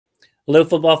Hello,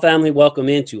 football family. Welcome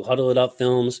into Huddle It Up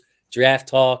Films Draft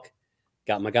Talk.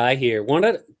 Got my guy here. One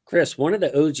of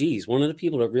the OGs, one of the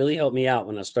people that really helped me out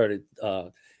when I started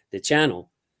the channel,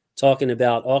 talking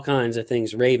about all kinds of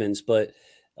things Ravens. But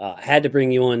I had to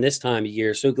bring you on this time of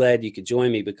year. So glad you could join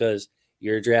me because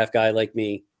you're a draft guy like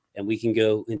me, and we can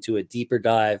go into a deeper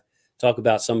dive, talk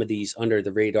about some of these under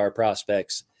the radar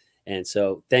prospects. And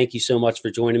so, thank you so much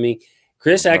for joining me.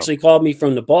 Chris actually called me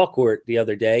from the ball court the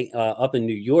other day up in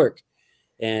New York,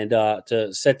 and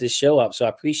to set this show up. So I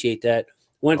appreciate that.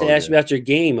 Wanted to ask you about your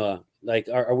game.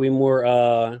 Are we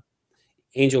more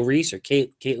Angel Reese or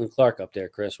Caitlin Clark up there,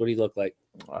 Chris? What do you look like?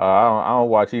 I don't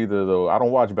watch either, though. I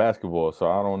don't watch basketball, so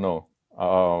I don't know.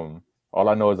 All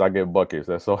I know is I get buckets.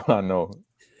 That's all I know.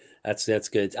 That's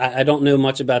good. I don't know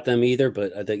much about them either,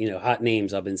 but hot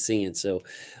names I've been seeing. So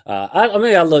I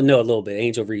know a little bit.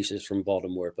 Angel Reese is from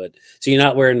Baltimore, but so you're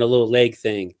not wearing the little leg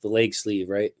thing, the leg sleeve,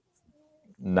 right?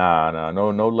 Nah,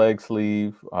 no leg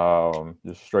sleeve.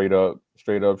 Just straight up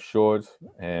shorts,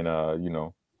 and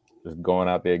just going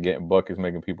out there getting buckets,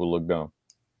 making people look dumb.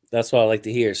 That's what I like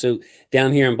to hear. So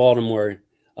down here in Baltimore,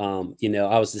 I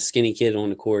was the skinny kid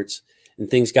on the courts, and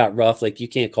things got rough. Like, you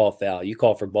can't call foul. You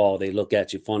call for ball, they look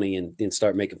at you funny and then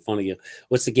start making fun of you.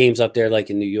 What's the games up there like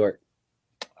in New York?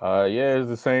 Yeah, it's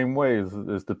the same way. It's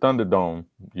the Thunderdome.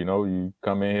 You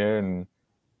come in here and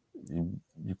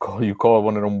you call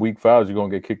one of them weak fouls, you're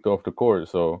gonna get kicked off the court.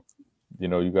 So,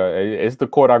 it's the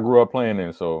court I grew up playing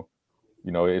in. So,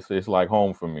 it's like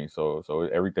home for me. So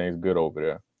everything's good over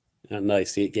there. Oh,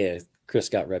 nice. Yeah, Chris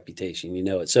got reputation. You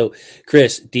know it. So,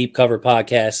 Chris, Deep Cover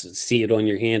Podcast, see it on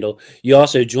your handle. You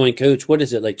also join Coach, what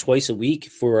is it, like twice a week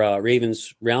for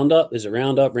Ravens Roundup? Is it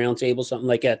Roundup, Roundtable, something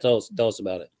like that? Tell us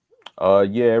about it.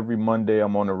 Yeah, every Monday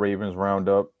I'm on the Ravens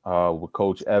Roundup with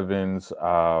Coach Evans,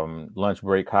 Lunch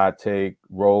Break Hot Take,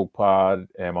 Rogue Pod,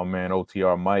 and my man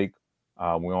OTR Mike.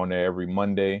 We're on there every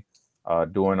Monday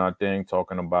doing our thing,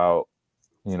 talking about,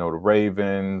 the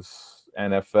Ravens,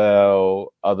 NFL,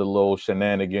 other little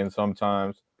shenanigans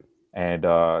sometimes. And,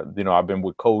 I've been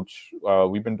with Coach.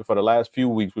 We've been, for the last few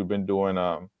weeks, we've been doing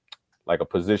like a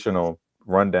positional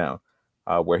rundown.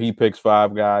 Where he picks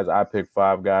 5 guys, I pick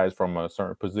 5 guys from a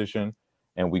certain position,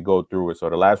 and we go through it. So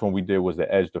the last one we did was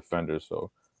the edge defender. So,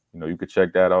 you could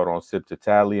check that out on Sip to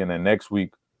Tally. And then next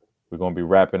week, we're going to be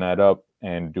wrapping that up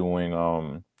and doing,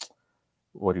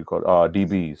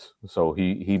 DBs. So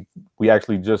we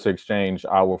actually just exchanged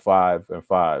our 5 and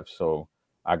 5. So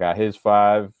I got his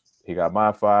 5, he got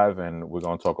my 5, and we're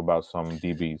going to talk about some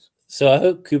DBs. So I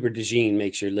hope Cooper DeJean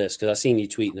makes your list, because I seen you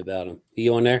tweeting about him. Are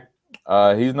you on there?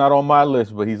 He's not on my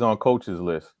list, but he's on Coach's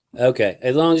list. Okay,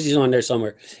 as long as he's on there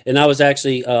somewhere. And I was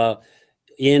actually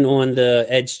in on the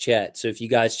Edge chat. So if you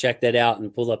guys check that out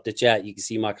and pull up the chat, you can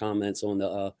see my comments on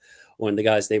the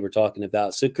guys they were talking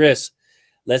about. So, Chris,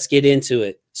 let's get into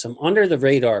it. Some under the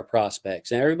radar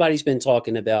prospects. And everybody's been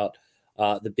talking about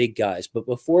the big guys. But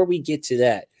before we get to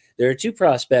that, there are 2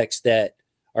 prospects that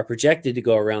are projected to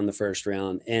go around the first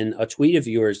round. And a tweet of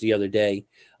yours the other day,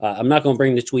 I'm not going to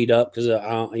bring the tweet up because, it's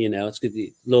going to be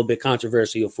a little bit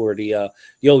controversial for the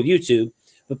old YouTube.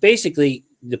 But basically,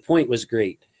 the point was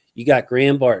great. You got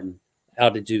Graham Barton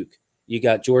out of Duke. You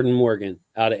got Jordan Morgan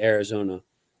out of Arizona.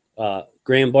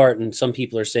 Graham Barton, some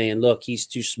people are saying, look, he's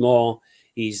too small.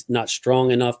 He's not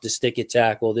strong enough to stick at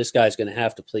tackle. This guy's going to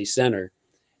have to play center.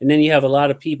 And then you have a lot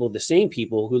of people, the same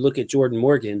people, who look at Jordan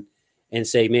Morgan and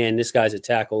say, man, this guy's a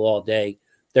tackle all day.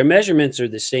 Their measurements are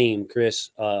the same,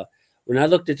 Chris. When I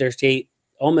looked at their tape,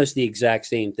 almost the exact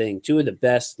same thing. 2 of the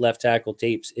best left tackle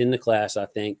tapes in the class, I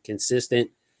think, consistent.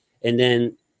 And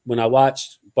then when I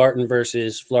watched Barton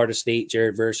versus Florida State,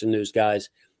 Jared Verse and those guys,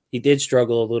 he did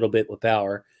struggle a little bit with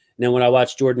power. And then when I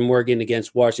watched Jordan Morgan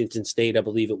against Washington State, I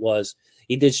believe it was,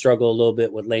 he did struggle a little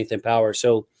bit with length and power.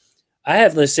 So I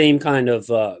have the same kind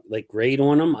of grade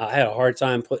on them. I had a hard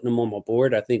time putting them on my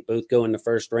board. I think both go in the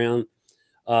first round.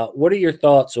 What are your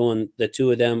thoughts on the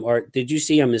 2 of them? Or did you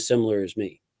see them as similar as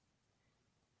me?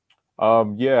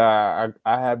 Yeah,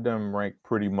 I have them ranked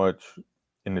pretty much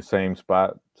in the same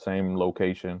spot, same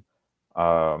location.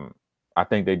 I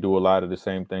think they do a lot of the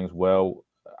same things well.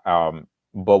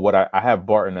 But what I have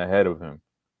Barton ahead of him.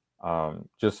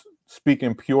 Just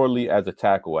speaking purely as a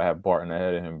tackle, I have Barton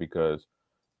ahead of him because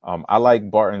I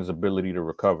like Barton's ability to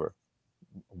recover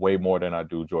way more than I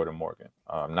do Jordan Morgan.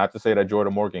 Not to say that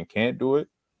Jordan Morgan can't do it,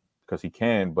 because he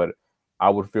can, but I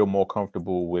would feel more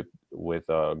comfortable with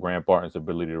Graham Barton's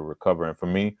ability to recover. And for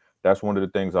me, that's one of the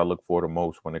things I look for the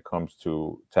most when it comes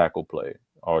to tackle play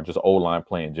or just O-line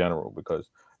play in general, because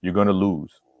you're going to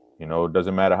lose. It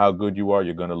doesn't matter how good you are,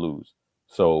 you're going to lose.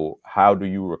 So how do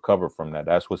you recover from that?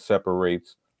 That's what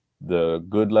separates the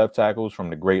good left tackles from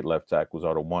the great left tackles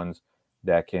are the ones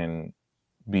that can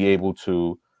be able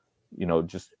to,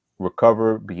 just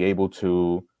recover, be able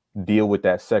to deal with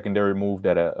that secondary move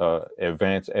that a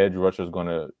advanced edge rusher is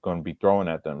gonna be throwing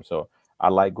at them. So I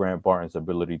like Grant Barton's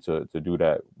ability to do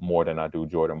that more than I do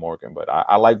Jordan Morgan. But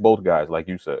I like both guys, like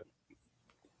you said.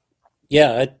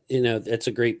 Yeah, that's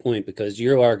a great point, because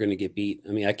you are going to get beat.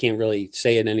 I mean, I can't really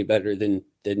say it any better than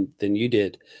you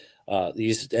did.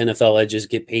 These NFL edges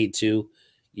get paid too.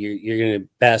 You're going to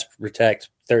pass protect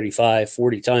 35,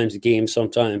 40 times a game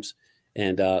sometimes,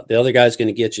 and the other guy's going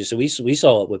to get you. So we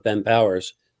saw it with Ben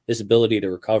Powers. His ability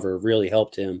to recover really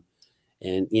helped him.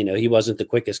 And, he wasn't the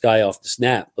quickest guy off the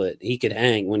snap, but he could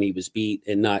hang when he was beat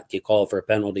and not get called for a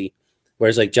penalty.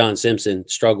 Whereas like John Simpson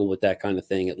struggled with that kind of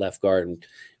thing at left guard and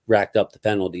racked up the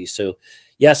penalties. So,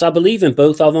 yes, I believe in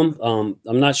both of them.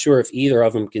 I'm not sure if either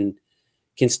of them can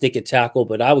stick a tackle,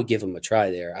 but I would give him a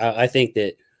try there. I think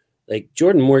that, like,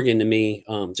 Jordan Morgan, to me,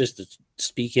 just to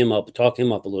talk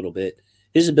him up a little bit,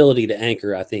 his ability to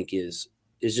anchor, I think, is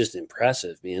just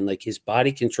impressive, man. Like, his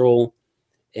body control,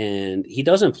 and he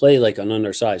doesn't play like an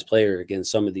undersized player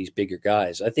against some of these bigger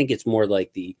guys. I think it's more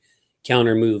like the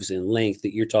counter moves and length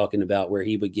that you're talking about, where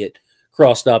he would get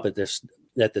crossed up at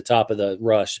the top of the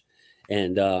rush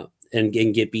and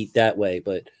get beat that way.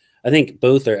 But I think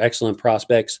both are excellent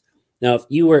prospects. Now,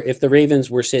 if the Ravens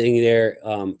were sitting there,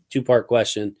 two-part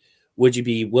question, would you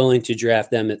be willing to draft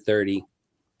them at 30?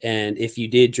 And if you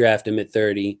did draft them at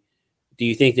 30, do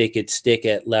you think they could stick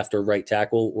at left or right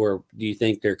tackle, or do you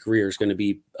think their career is going to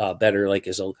be better, like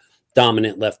as a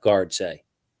dominant left guard, say?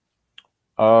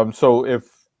 So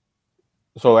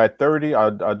at 30,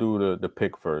 I'll do the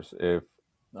pick first. If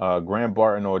Grant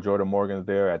Barton or Jordan Morgan's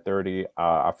there at 30,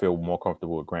 I feel more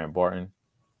comfortable with Grant Barton.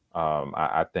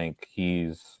 I think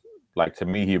he's, like, to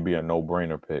me, he'd be a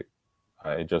no-brainer pick.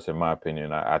 Just in my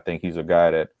opinion, I think he's a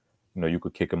guy that, you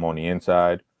could kick him on the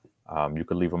inside. You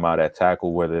could leave him out at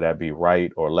tackle, whether that be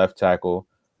right or left tackle.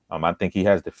 I think he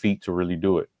has the feet to really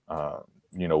do it.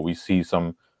 We've seen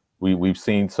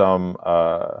some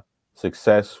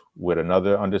success with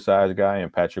another undersized guy in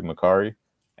Patrick McCurry,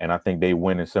 and I think they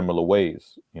win in similar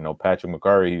ways. Patrick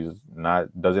McCurry,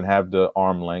 doesn't have the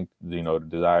arm length, the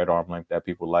desired arm length that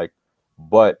people like,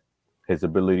 but his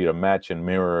ability to match and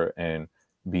mirror and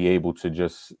be able to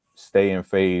just stay in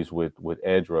phase with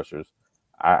edge rushers.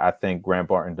 I think Grant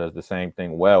Barton does the same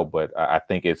thing well, but I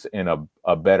think it's in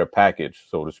a better package,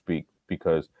 so to speak,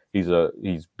 because he's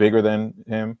bigger than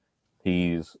him.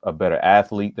 He's a better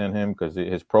athlete than him, because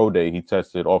his pro day, he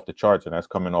tested off the charts, and that's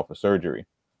coming off of surgery.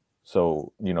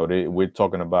 So, we're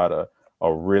talking about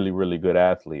a really, really good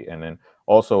athlete. And then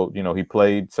also, he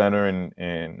played center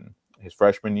in his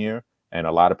freshman year, and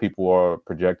a lot of people are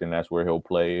projecting that's where he'll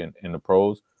play in the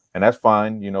pros, and that's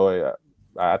fine.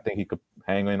 I think he could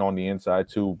hang in on the inside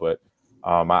too, but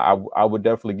I would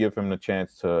definitely give him the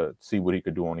chance to see what he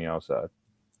could do on the outside.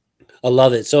 I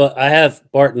love it. So I have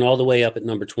Barton all the way up at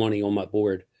number 20 on my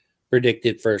board,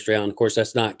 predicted first round. Of course,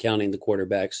 that's not counting the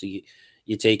quarterbacks. So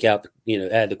you take out,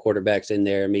 add the quarterbacks in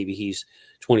there. Maybe he's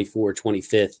 24,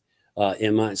 25th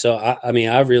in mine. So,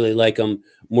 I really like him.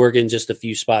 Morgan just a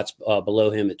few spots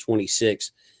below him at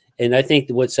 26. And I think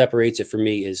what separates it for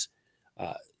me is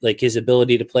like his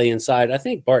ability to play inside. I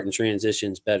think Barton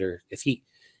transitions better. If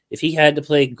he had to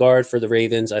play guard for the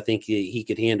Ravens, I think he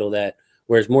could handle that.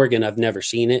 Whereas Morgan, I've never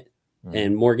seen it.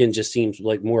 And Morgan just seems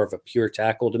like more of a pure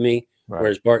tackle to me. Right.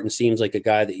 Whereas Barton seems like a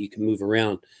guy that you can move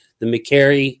around. The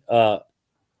McCary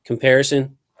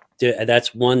comparison,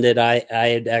 that's one that I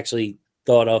had actually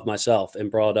thought of myself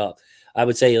and brought up. I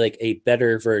would say like a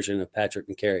better version of Patrick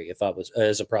McCary if I was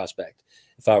as a prospect,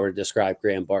 if I were to describe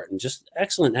Graham Barton. Just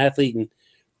excellent athlete. And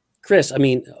Chris,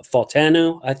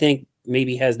 Fautanu, I think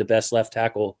maybe has the best left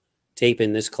tackle tape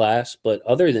in this class, but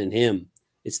other than him,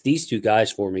 it's these two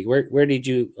guys for me. Where do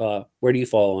you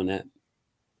fall on that?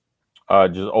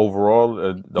 Just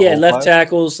overall, left class?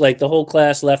 Tackles, like the whole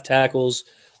class, left tackles.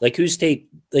 Like whose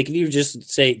tape? Like if you just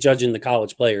say judging the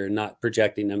college player and not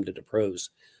projecting them to the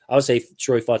pros, I would say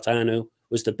Troy Fautanu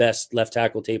was the best left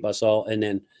tackle tape I saw, and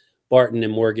then Barton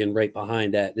and Morgan right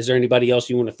behind that. Is there anybody else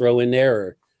you want to throw in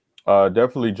there? Or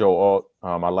definitely Joe Alt.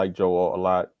 I like Joe Alt a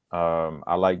lot.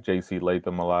 I like J.C.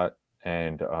 Latham a lot,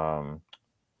 and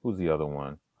who's the other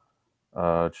one?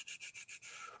 I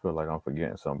feel like I'm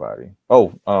forgetting somebody.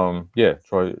 Troy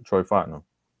Fautanu.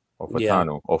 Or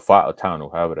Fautanu, or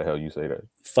Fautanu, however the hell you say that.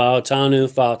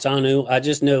 Fautanu. I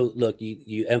just know, look,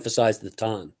 you emphasize the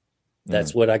ton.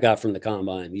 That's what I got from the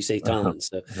combine. You say ton.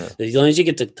 So as long as you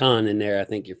get the ton in there, I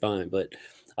think you're fine. But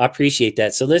I appreciate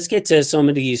that. So let's get to some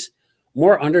of these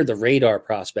more under the radar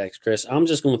prospects, Chris. I'm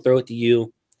just going to throw it to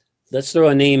you. let's throw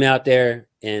a name out there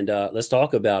and let's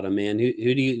talk about him, man. Who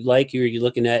do you like? Who are you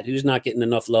looking at? Who's not getting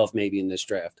enough love maybe in this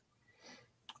draft?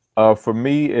 For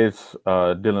me, it's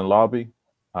Dylan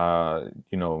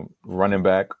Laube, running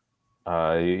back.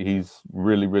 He's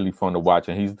really, really fun to watch,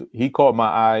 and he caught my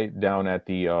eye down at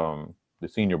the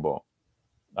Senior Bowl.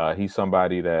 He's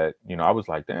somebody that, I was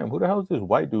like, damn, who the hell is this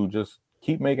white dude just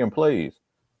keep making plays?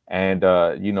 And,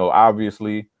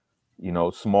 obviously,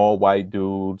 small white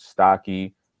dude,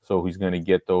 stocky. So he's going to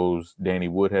get those Danny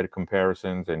Woodhead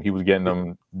comparisons. And he was getting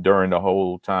them during the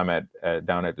whole time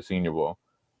down at the Senior Bowl.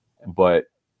 But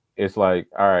it's like,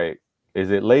 all right,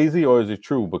 is it lazy or is it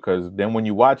true? Because then when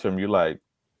you watch him, you're like,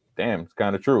 damn, it's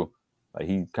kind of true. Like,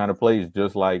 he kind of plays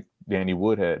just like Danny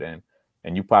Woodhead.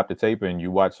 And you pop the tape and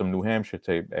you watch some New Hampshire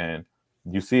tape and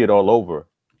you see it all over.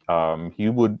 He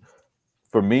would,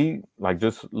 for me, like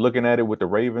just looking at it with the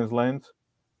Ravens lens,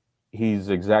 he's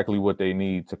exactly what they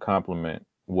need to complement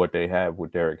what they have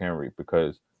with Derrick Henry,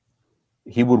 because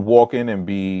he would walk in and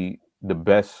be the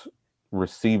best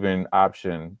receiving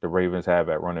option the Ravens have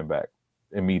at running back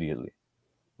immediately.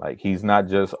 Like, he's not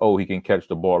just, he can catch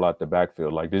the ball out the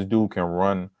backfield. Like, this dude can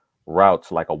run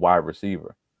routes like a wide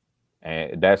receiver.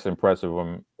 And that's impressive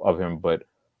of him. But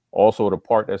also the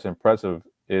part that's impressive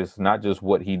is not just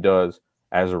what he does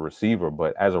as a receiver,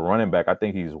 but as a running back. I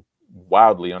think he's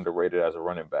wildly underrated as a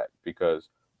running back, because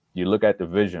you look at the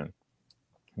vision,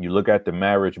 you look at the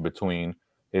marriage between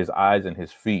his eyes and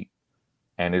his feet,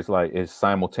 and it's like it's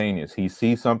simultaneous. He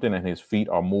sees something and his feet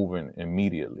are moving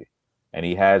immediately. And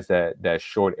he has that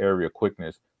short area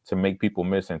quickness to make people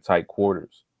miss in tight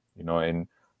quarters, and,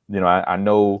 I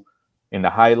know in the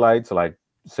highlights, like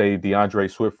say DeAndre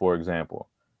Swift, for example,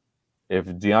 if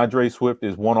DeAndre Swift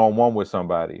is one-on-one with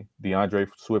somebody, DeAndre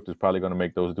Swift is probably going to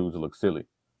make those dudes look silly.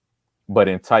 But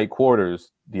in tight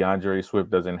quarters, DeAndre Swift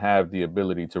doesn't have the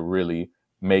ability to really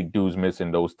make dudes miss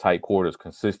in those tight quarters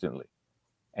consistently.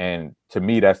 And to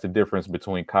me, that's the difference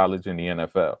between college and the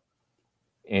NFL.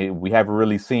 And we haven't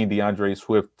really seen DeAndre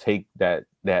Swift take that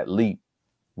leap.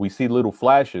 We see little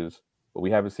flashes, but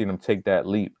we haven't seen him take that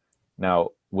leap. Now,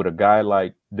 with a guy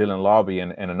like Dylan Laube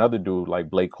and another dude like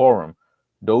Blake Corum,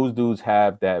 those dudes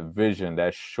have that vision,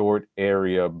 that short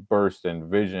area burst and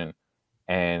vision,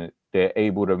 and they're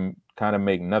able to kind of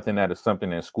make nothing out of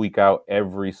something and squeak out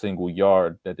every single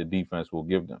yard that the defense will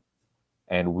give them.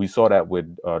 And we saw that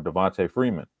with Devontae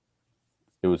Freeman.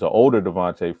 It was an older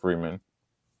Devontae Freeman,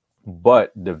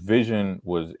 but the vision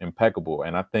was impeccable.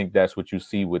 And I think that's what you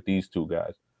see with these two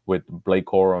guys, with Blake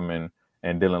Corum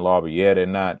and Dylan Laube. Yeah, they're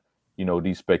not,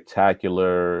 these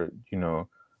spectacular,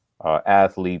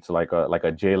 athletes like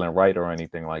a Jalen Wright or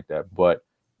anything like that, but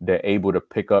they're able to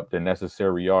pick up the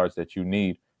necessary yards that you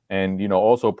need, and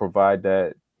also provide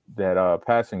that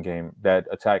passing game, that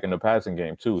attack in the passing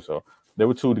game too. So there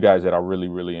were two guys that I really,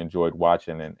 really enjoyed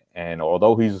watching, and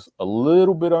although he's a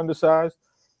little bit undersized,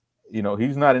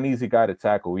 he's not an easy guy to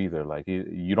tackle either. Like,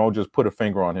 you don't just put a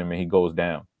finger on him and he goes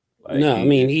down. Like, no, I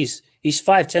mean he's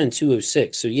 5'10",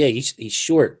 206. So yeah, he's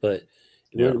short, but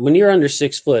when you're under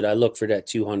 6 foot, I look for that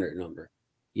 200 number.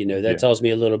 That tells me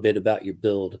a little bit about your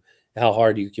build, how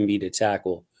hard you can be to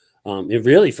tackle. And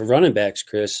really, for running backs,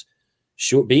 Chris,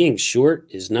 being short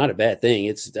is not a bad thing.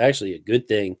 It's actually a good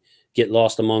thing. Get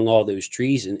lost among all those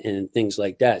trees and things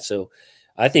like that. So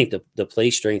I think the play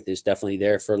strength is definitely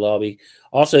there for Laube.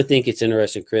 Also think it's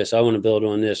interesting, Chris. I want to build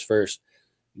on this first.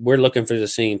 We're looking for the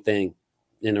same thing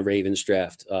in a Ravens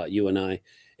draft, you and I,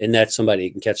 and that's somebody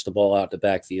that can catch the ball out the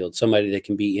backfield, somebody that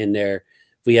can be in there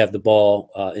if we have the ball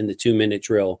in the 2-minute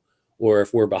drill, or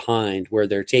if we're behind where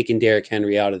they're taking Derrick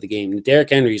Henry out of the game. And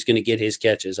Derrick Henry is going to get his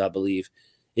catches, I believe,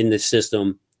 in this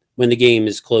system when the game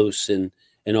is close and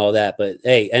all that. But,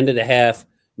 hey, end of the half,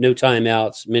 no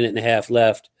timeouts, minute and a half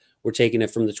left. We're taking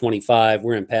it from the 25.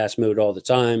 We're in pass mode all the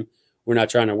time. We're not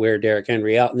trying to wear Derrick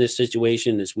Henry out in this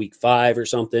situation. It's week 5 or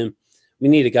something. We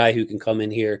need a guy who can come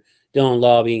in here. Dylan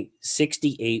Laube,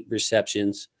 68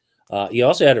 receptions. He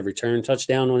also had a return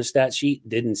touchdown on his stat sheet.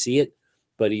 Didn't see it,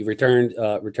 but he returned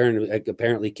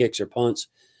apparently kicks or punts.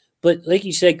 But like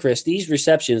you said, Chris, these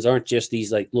receptions aren't just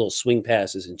these like little swing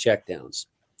passes and checkdowns.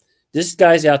 This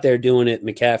guy's out there doing it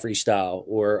McCaffrey style,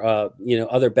 or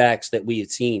other backs that we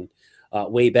had seen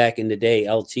way back in the day.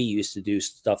 LT used to do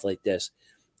stuff like this.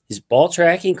 His ball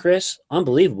tracking, Chris,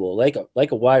 unbelievable. Like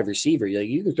a wide receiver. Like,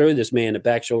 you can throw this man a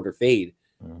back shoulder fade,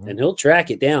 and he'll track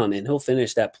it down and he'll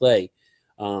finish that play.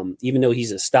 Even though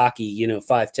he's a stocky,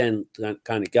 5'10"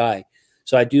 kind of guy.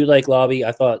 So I do like Laube.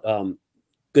 I thought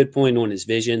good point on his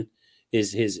vision.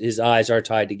 His eyes are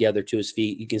tied together to his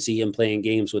feet. You can see him playing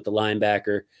games with the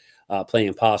linebacker,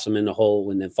 playing possum in the hole,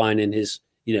 and then finding his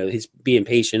being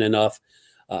patient enough.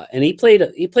 And he played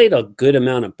a good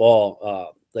amount of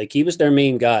ball. Like he was their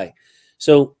main guy.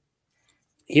 So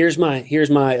here's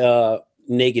my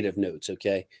negative notes.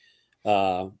 Okay.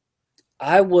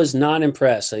 I was not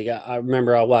impressed. Like I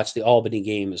remember I watched the Albany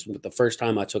game is the first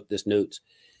time I took this notes,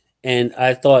 and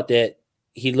I thought that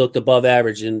he looked above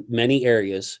average in many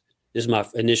areas. This is my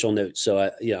initial notes. So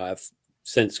I've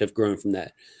since have grown from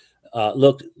that.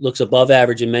 Looks above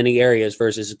average in many areas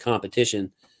versus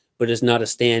competition, but is not a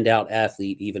standout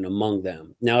athlete even among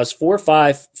them. Now, his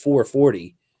 4.5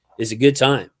 4.40 is a good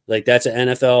time. Like that's an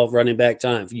NFL running back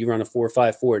time. If you run a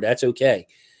 4.54, that's okay.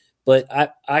 But I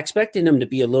expected him to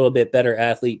be a little bit better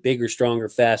athlete, bigger, stronger,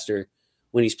 faster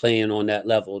when he's playing on that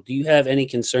level. Do you have any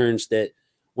concerns that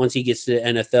once he gets to the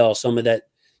NFL, some of that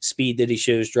speed that he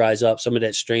shows dries up, some of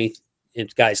that strength,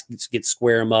 and guys get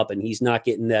square him up, and he's not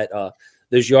getting that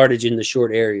those yardage in the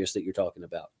short areas that you're talking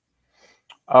about?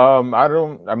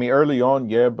 I mean, early on,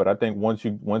 yeah, but I think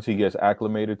once he gets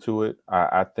acclimated to it,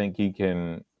 I think he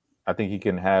can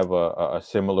have a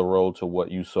similar role to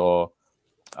what you saw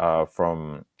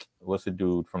from what's the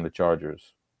dude from the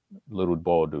Chargers, little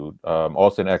ball dude,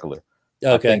 Austin Eckler.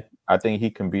 Okay. I think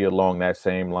he can be along that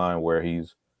same line where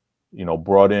he's,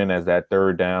 brought in as that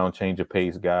third down, change of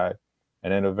pace guy,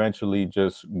 and then eventually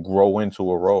just grow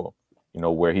into a role,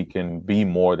 where he can be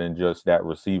more than just that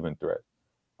receiving threat.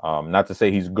 Not to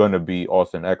say he's gonna be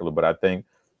Austin Eckler, but I think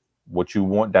what you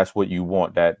want, that's what you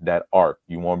want, that arc.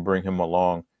 You want to bring him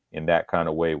along in that kind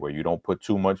of way where you don't put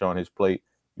too much on his plate.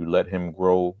 You let him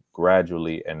grow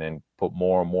gradually and then put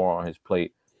more and more on his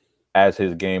plate as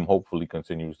his game hopefully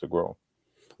continues to grow.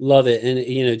 Love it.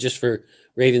 And, just for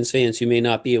Ravens fans who may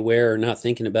not be aware or not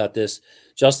thinking about this,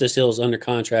 Justice Hill's under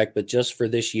contract, but just for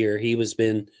this year, he was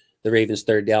been the Ravens'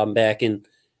 third down back. And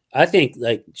I think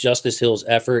like Justice Hill's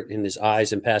effort and his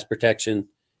eyes and pass protection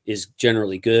is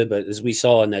generally good. But as we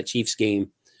saw in that Chiefs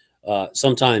game,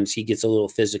 sometimes he gets a little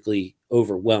physically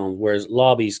overwhelmed, whereas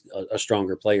Laube's a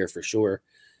stronger player for sure.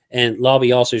 And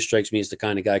Laube also strikes me as the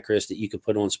kind of guy, Chris, that you could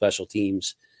put on special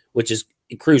teams, which is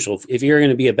crucial. If you're going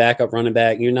to be a backup running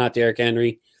back, you're not Derrick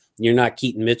Henry, you're not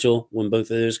Keaton Mitchell when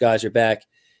both of those guys are back.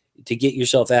 To get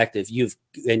yourself active, you've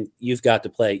got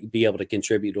to be able to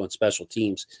contribute on special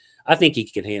teams. I think he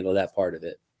can handle that part of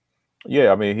it.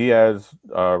 Yeah, I mean, he has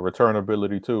return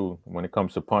ability too when it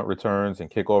comes to punt returns and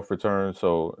kickoff returns.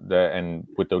 So that, and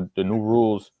with the new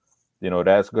rules,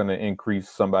 that's going to increase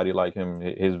somebody like him,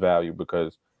 his value,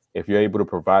 because if you're able to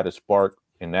provide a spark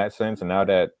in that sense, and now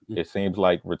that it seems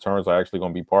like returns are actually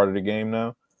going to be part of the game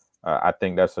now, I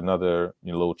think that's another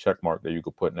little check mark that you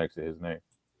could put next to his name.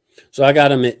 So I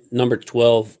got him at number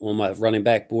 12 on my running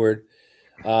back board.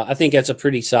 I think that's a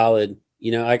pretty solid.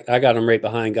 I got him right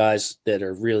behind guys that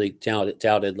are really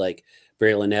touted like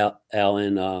Braylon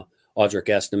Allen, Audric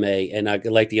Estime, and I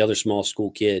like the other small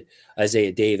school kid,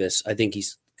 Isaiah Davis. I think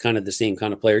he's kind of the same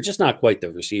kind of player, just not quite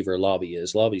the receiver Laube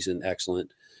is. Laube's an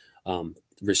excellent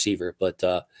receiver, but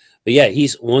yeah,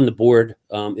 he's on the board.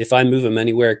 If I move him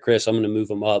anywhere, Chris, I'm going to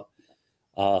move him up.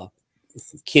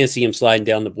 Can't see him sliding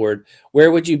down the board.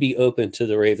 Where would you be open to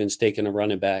the Ravens taking a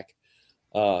running back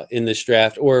in this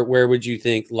draft, or where would you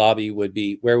think Laube would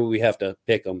be? Where would we have to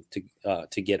pick him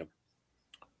to get him?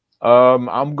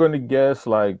 I'm going to guess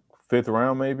like 5th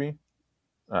round, maybe.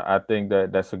 I think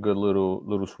that's a good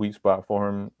little sweet spot for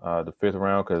him, the 5th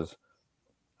round, because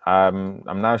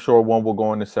I'm not sure one will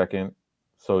go in the 2nd.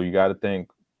 So you got to think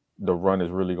the run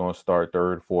is really going to start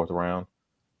 3rd, 4th round.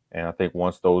 And I think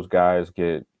once those guys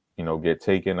get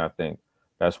taken, I think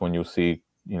that's when you'll see,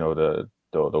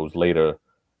 those later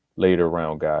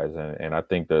round guys. And I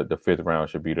think the 5th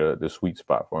round should be the sweet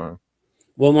spot for him.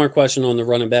 One more question on the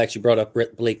running backs. You brought up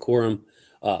Blake Corum,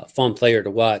 fun player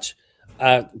to watch.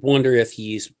 I wonder if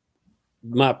he's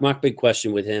my big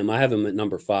question with him. I have him at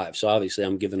number 5, so obviously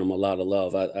I'm giving him a lot of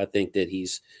love. I think that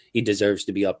he deserves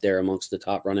to be up there amongst the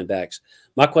top running backs.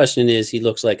 My question is, he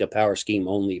looks like a power scheme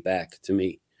only back to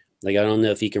me. Like I don't know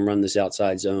if he can run this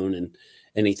outside zone and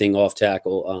anything off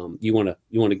tackle. You want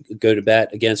to go to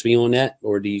bat against me on that,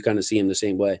 or do you kind of see him the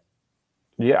same way?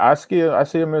 Yeah, I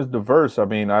see him as diverse. I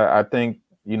mean, I think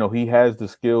he has the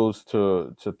skills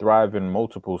to thrive in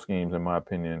multiple schemes, in my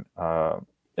opinion.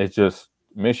 It's just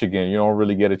Michigan, you don't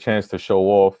really get a chance to show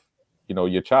off,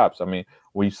 your chops. I mean,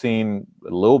 we've seen a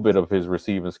little bit of his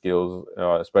receiving skills,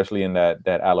 especially in that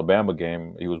Alabama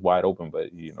game. He was wide open,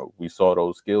 but we saw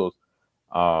those skills.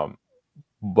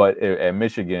 But at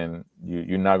Michigan,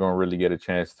 you're not going to really get a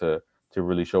chance to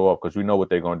really show up, because we know what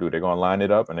they're going to do. They're going to line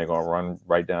it up and they're going to run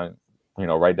right down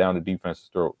the defense's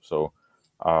throat. So,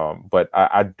 but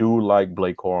I do like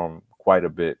Blake Corum quite a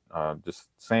bit. Just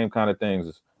same kind of things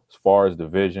as far as the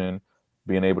vision,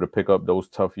 being able to pick up those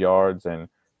tough yards, and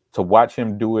to watch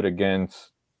him do it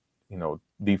against,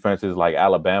 defenses like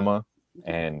Alabama,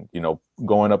 and,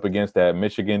 going up against that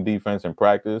Michigan defense in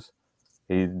practice.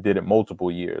 He did it multiple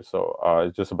years. So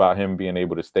it's just about him being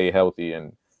able to stay healthy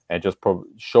and just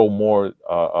show more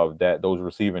of those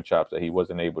receiving chops that he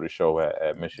wasn't able to show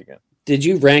at Michigan. Did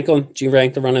you rank them? Did you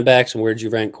rank the running backs, and where did you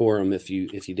rank Corum if you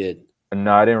did?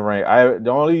 No, I didn't rank.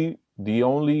 The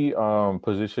only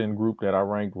position group that I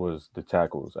ranked was the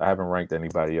tackles. I haven't ranked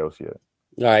anybody else yet.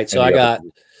 All right, so I got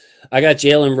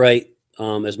Jalen Wright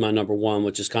as my number one,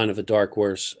 which is kind of a dark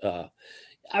horse.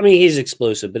 I mean, he's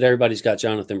explosive, but everybody's got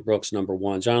Jonathan Brooks number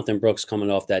one. Jonathan Brooks coming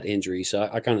off that injury, so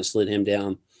I kind of slid him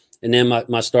down. And then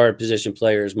my starting position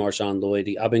player is Marshawn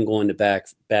Lloyd. I've been going to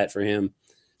bat for him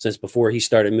since before he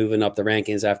started moving up the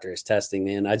rankings after his testing,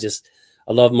 man. I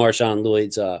love Marshawn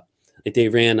Lloyd's. They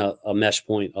ran a mesh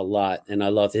point a lot, and I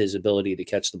love his ability to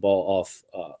catch the ball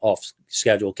off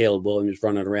schedule. Caleb Williams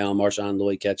running around, Marshawn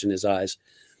Lloyd catching his eyes.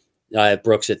 I have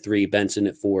Brooks at 3, Benson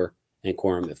at 4, and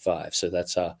Corum at 5. So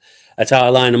that's how I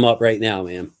line them up right now,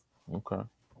 man.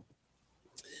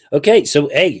 Okay. So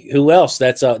hey, who else?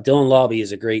 That's Dylan Laube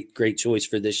is a great choice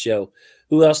for this show.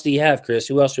 Who else do you have, Chris?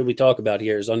 Who else should we talk about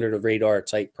here as under the radar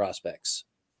type prospects?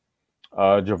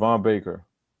 Javon Baker,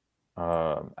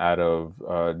 out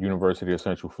of University of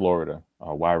Central Florida,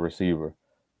 wide receiver.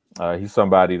 He's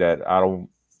somebody that I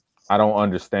don't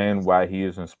understand why he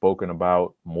isn't spoken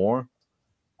about more.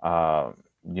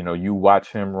 You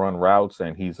watch him run routes,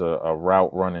 and he's a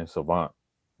route running savant.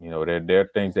 There are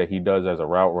things that he does as a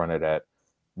route runner that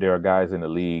there are guys in the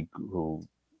league who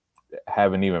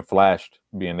haven't even flashed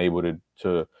being able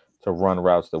to run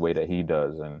routes the way that he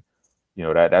does. And,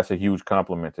 that's a huge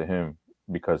compliment to him,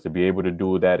 because to be able to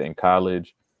do that in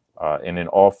college, in an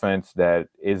offense that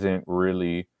isn't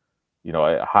really,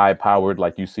 high powered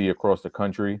like you see across the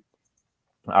country,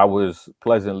 I was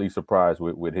pleasantly surprised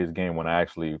with his game when I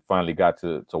actually finally got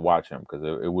to watch him, because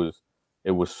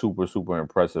it was super, super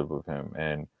impressive of him.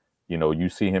 And, you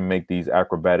see him make these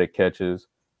acrobatic catches,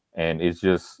 and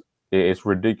it's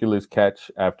ridiculous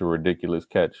catch after ridiculous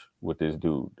catch with this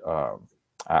dude.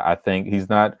 I think he's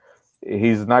not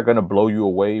going to blow you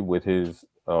away with his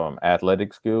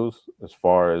athletic skills as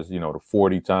far as, the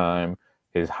 40 time,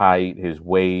 his height, his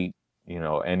weight,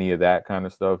 any of that kind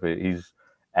of stuff. He's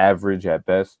average at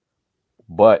best,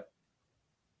 but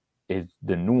it's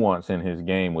the nuance in his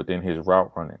game within his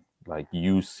route running. Like,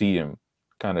 you see him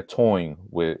kind of toying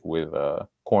with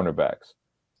cornerbacks.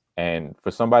 And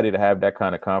for somebody to have that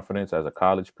kind of confidence as a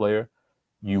college player,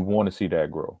 you want to see that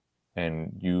grow.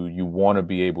 And you want to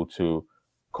be able to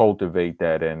cultivate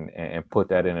that and put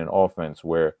that in an offense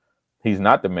where he's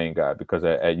not the main guy, because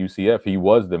at UCF, he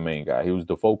was the main guy. He was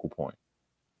the focal point.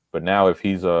 But now if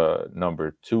he's a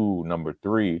number 2, number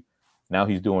 3, now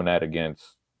he's doing that against,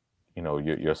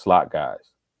 your slot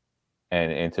guys.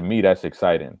 And to me, that's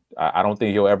exciting. I don't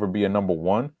think he'll ever be a number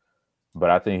 1, but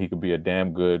I think he could be a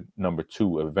damn good number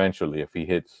 2 eventually if he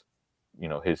hits,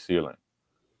 his ceiling.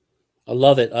 I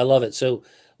love it. I love it. So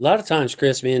a lot of times,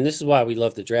 Chris, man, this is why we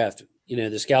love the draft.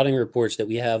 The scouting reports that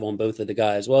we have on both of the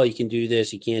guys, well, you can do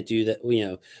this, you can't do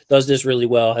that, does this really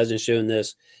well, hasn't shown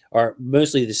this, are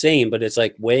mostly the same, but it's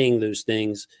like weighing those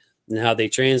things and how they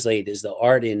translate is the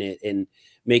art in it and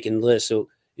making lists. So,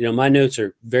 my notes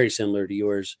are very similar to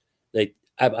yours. Like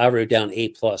I wrote down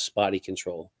A+ body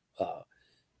control.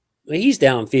 He's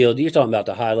downfield. You're talking about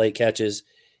the highlight catches.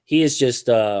 He is just,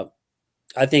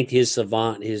 I think his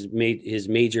savant, his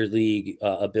major league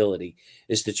ability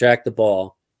is to track the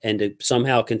ball and to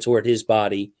somehow contort his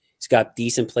body. He's got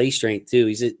decent play strength too.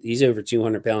 He's over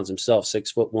 200 pounds himself,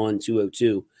 6'1",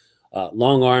 202.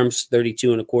 Long arms, 32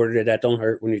 1/4. That don't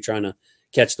hurt when you're trying to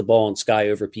catch the ball and sky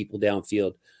over people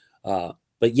downfield.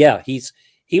 But yeah,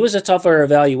 he was a tougher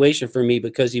evaluation for me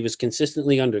because he was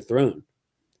consistently underthrown.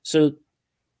 So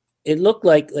it looked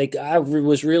like I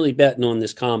was really betting on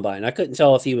this combine. I couldn't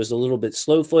tell if he was a little bit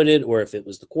slow-footed or if it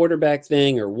was the quarterback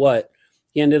thing or what.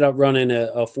 He ended up running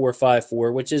a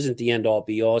 4.54, which isn't the end-all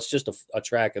be-all. It's just a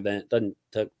track event. It doesn't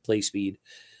play speed.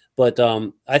 But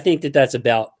I think that's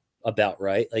about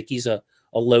right. Like, he's a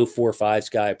low 4.5s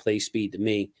guy, play speed to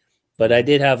me. But I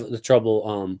did have the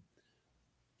trouble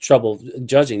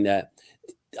judging that.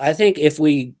 I think if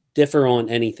we differ on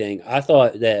anything, I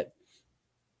thought that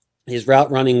his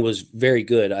route running was very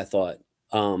good. I thought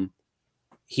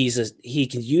he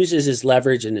uses his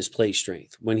leverage and his play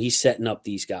strength when he's setting up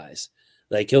these guys.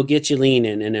 Like, he'll get you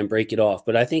leaning and then break it off.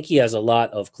 But I think he has a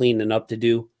lot of cleaning up to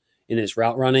do in his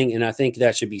route running, and I think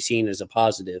that should be seen as a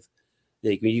positive.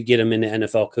 Like, when you get him in the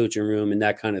NFL coaching room and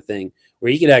that kind of thing,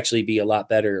 where he could actually be a lot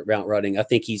better at route running. I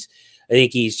think he's I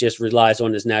think he's just relies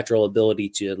on his natural ability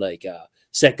to like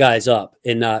set guys up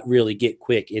and not really get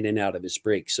quick in and out of his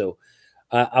break. So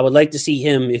I would like to see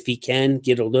him, if he can,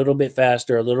 get a little bit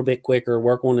faster, a little bit quicker,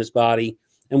 work on his body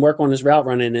and work on his route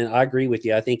running. And I agree with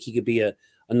you. I think he could be a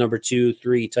number 2,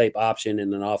 3 type option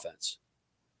in an offense.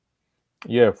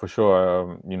 Yeah, for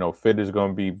sure. You know, fit is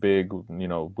going to be big, you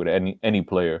know, with any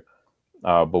player.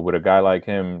 But with a guy like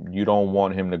him, you don't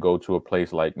want him to go to a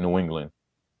place like New England.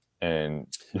 And,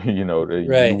 you know,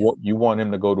 Right. you want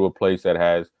him to go to a place that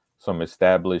has some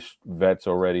established vets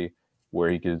already, where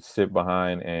he can sit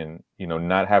behind and, you know,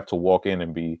 not have to walk in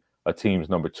and be a team's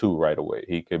number 2 right away.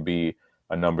 He could be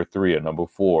a number 3, a number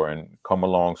 4, and come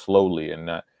along slowly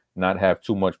and not have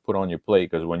too much put on your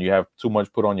plate. Because when you have too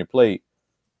much put on your plate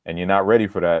and you're not ready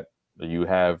for that, you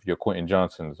have your Quentin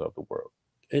Johnsons of the world.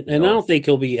 And I don't think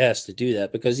he'll be asked to do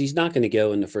that, because he's not going to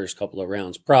go in the first couple of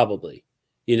rounds, probably.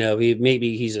 You know,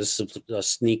 he's a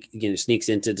sneak, you know, sneaks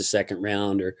into the second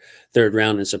round or third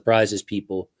round and surprises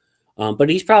people. But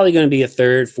he's probably going to be a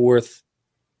 3rd, 4th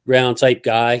round type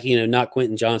guy, you know, not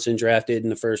Quentin Johnson drafted in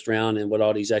the first round and with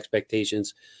all these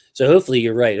expectations. So hopefully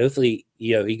you're right. Hopefully,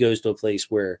 you know, he goes to a place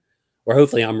where, or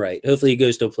hopefully I'm right. Hopefully he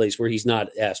goes to a place where he's not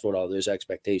asked with all those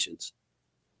expectations.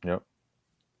 Yep.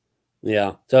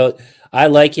 Yeah. So I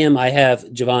like him. I have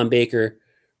Javon Baker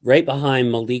right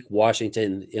behind Malik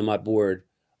Washington in my board.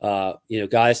 You know,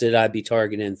 guys that I'd be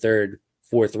targeting 3rd,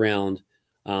 4th round,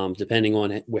 depending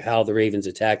on how the Ravens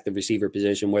attack the receiver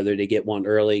position, whether they get one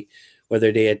early,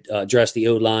 whether they address the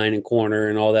O-line and corner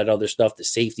and all that other stuff, the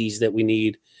safeties that we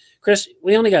need. Chris,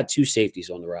 we only got 2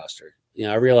 safeties on the roster. You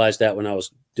know, I realized that when I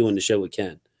was doing the show with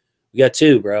Ken. We got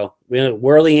 2, bro.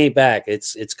 Worley ain't back.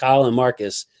 It's Kyle and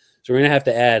Marcus. So we're going to have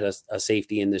to add a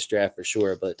safety in this draft for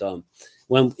sure. But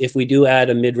if we do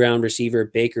add a mid-round receiver,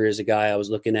 Baker is a guy I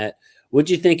was looking at. What'd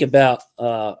you think about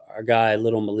our guy,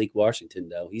 little Malik Washington,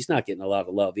 though? He's not getting a lot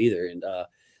of love either. And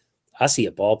I see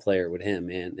a ball player with him,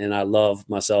 man. And I love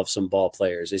myself some ball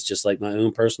players. It's just like my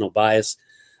own personal bias.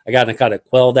 I got to kind of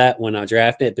quell that when I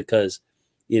draft it because,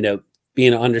 you know,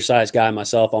 being an undersized guy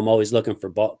myself, I'm always looking for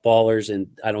ballers, and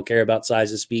I don't care about size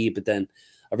and speed. But then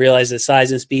I realize that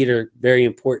size and speed are very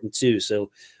important too. So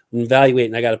when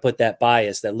evaluating, I got to put that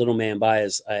bias, that little man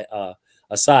bias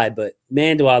aside. But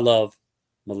man, do I love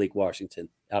Malik Washington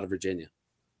out of Virginia.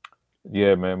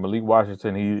 Yeah, man. Malik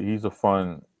Washington, he's a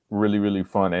fun, really, really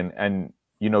fun. And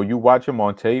you know, you watch him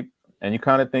on tape and you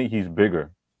kind of think he's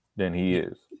bigger than he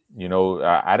is. You know,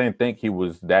 I didn't think he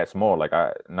was that small. Like,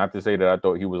 not to say that I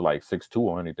thought he was like 6'2"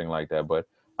 or anything like that, but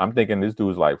I'm thinking this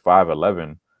dude's like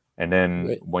 5'11". And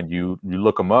then when you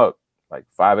look him up, like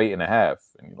 5'8.5",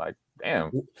 and you're like,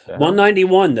 damn.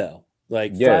 191 though.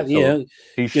 Like, yeah, you know,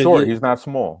 he's short. He's not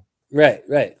small. Right,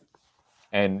 right.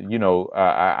 And you know,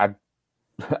 I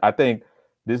think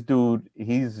this dude,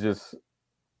 he's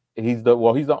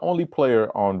the only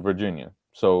player on Virginia.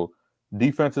 So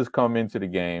defenses come into the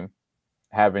game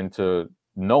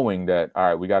knowing that, all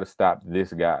right, we got to stop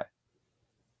this guy,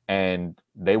 and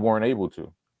they weren't able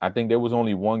to. I think there was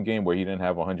only one game where he didn't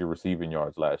have 100 receiving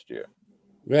yards last year.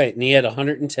 Right, and he had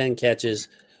 110 catches,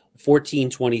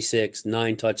 14-26,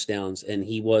 9 touchdowns, and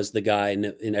he was the guy,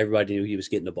 and everybody knew he was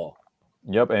getting the ball.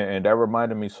 Yep, and that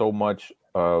reminded me so much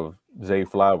of Zay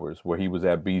Flowers, where he was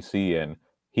at BC, and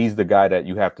he's the guy that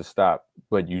you have to stop,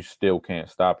 but you still can't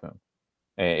stop him.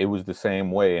 And it was the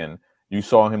same way, and you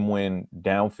saw him win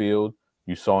downfield.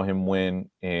 You saw him win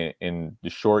in the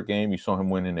short game. You saw him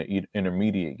win in the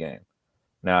intermediate game.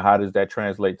 Now, how does that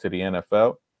translate to the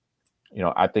NFL? You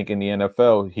know, I think in the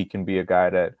NFL, he can be a guy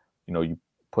that, you know, you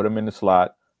put him in the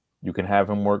slot. You can have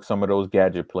him work some of those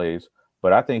gadget plays.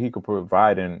 But I think he could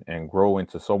provide and grow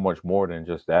into so much more than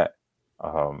just that.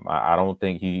 I don't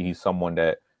think he's someone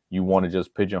that you want to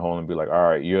just pigeonhole and be like, all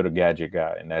right, you're the gadget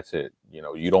guy, and that's it. You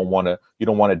know, you don't want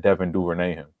to Devin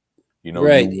Duvernay him. You know,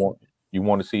 right. you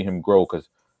want to see him grow, because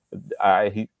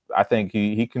I think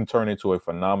he can turn into a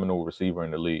phenomenal receiver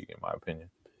in the league, in my opinion.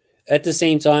 At the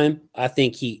same time, I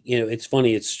think it's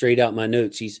funny. It's straight out my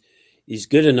notes. He's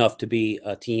good enough to be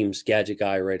a team's gadget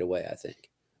guy right away. I think.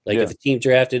 Like, if a team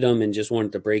drafted him and just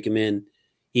wanted to break him in,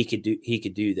 he could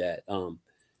do that.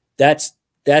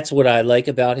 That's what I like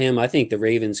about him. I think the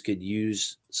Ravens could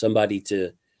use somebody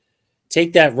to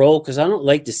take that role, because I don't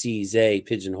like to see Zay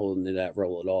pigeonholed into that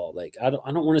role at all. Like, I don't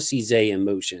want to see Zay in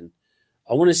motion.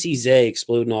 I want to see Zay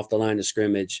exploding off the line of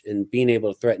scrimmage and being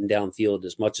able to threaten downfield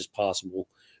as much as possible,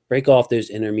 break off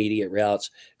those intermediate routes.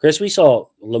 Chris, we saw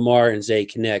Lamar and Zay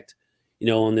connect, you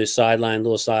know, on those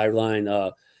little sideline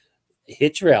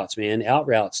hitch routes, man, out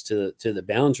routes to the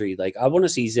boundary. Like, I want to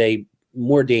see Zay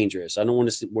more dangerous. I don't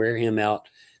want to wear him out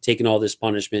taking all this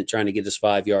punishment, trying to get us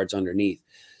 5 yards underneath.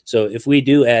 So if we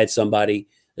do add somebody,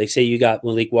 like say you got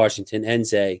Malik Washington and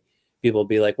Zay, people will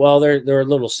be like, well, they're a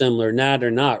little similar. Nah,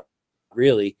 they're not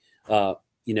really.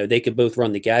 You know, they could both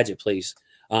run the gadget plays.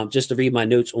 Just to read my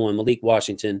notes on Malik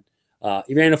Washington,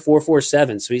 he ran a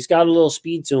 4.47, so he's got a little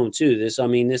speed to him too.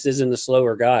 This isn't a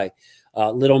slower guy.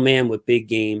 Little man with big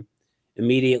game,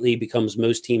 immediately becomes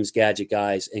most teams' gadget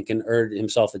guys and can earn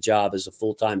himself a job as a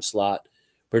full-time slot.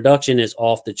 Production is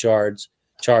off the charts.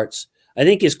 I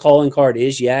think his calling card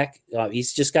is Yak.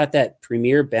 He's just got that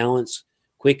premier balance,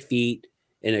 quick feet,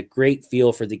 and a great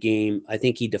feel for the game. I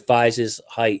think he defies his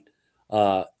height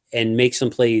and makes some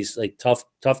plays like tough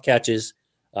catches.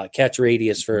 Catch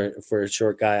radius for a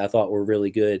short guy I thought were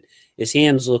really good. His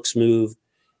hands look smooth.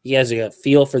 He has a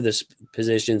feel for this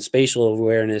position, spatial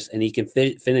awareness, and he can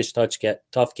finish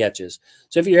tough catches.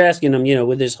 So if you're asking him, you know,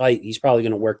 with his height, he's probably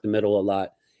going to work the middle a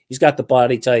lot. He's got the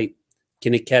body type,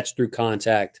 can catch through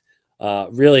contact.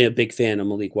 Really a big fan of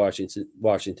Malik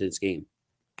Washington's game.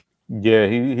 Yeah,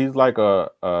 he's like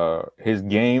his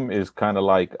game is kind of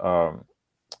like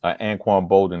Anquan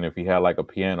Bolden if he had like a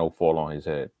piano fall on his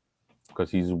head,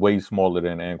 because he's way smaller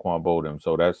than Anquan Bolden.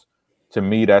 So that's, to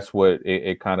me, that's what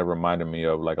it kind of reminded me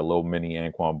of, like a little mini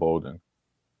Anquan Bolden.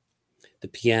 The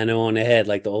piano on the head,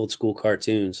 like the old school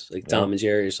cartoons, like Tom and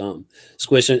Jerry or something.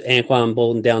 Squish Anquan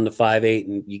Bolden down to 5'8",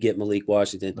 and you get Malik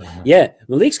Washington. Yeah,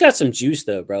 Malik's got some juice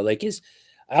though, bro. Like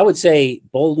I would say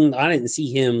Bolden, I didn't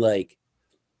see him like,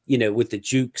 you know, with the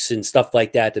jukes and stuff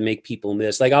like that to make people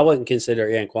miss. Like I wouldn't consider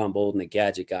Anquan Bolden a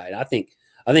gadget guy. I think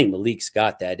Malik's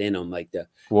got that in him. Like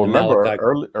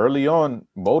remember early on,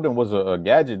 Bolden was a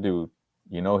gadget dude.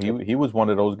 You know, he was one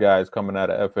of those guys coming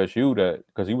out of FSU that,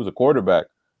 because he was a quarterback,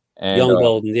 and young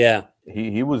Bolden, yeah,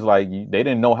 he was like, they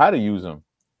didn't know how to use him,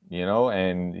 you know,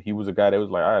 and he was a guy that was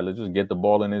like, all right, let's just get the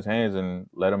ball in his hands and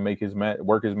let him make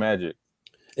work his magic.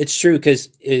 It's true,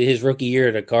 because his rookie year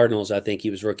at the Cardinals, I think he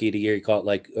was rookie of the year. He caught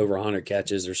like over 100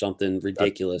 catches or something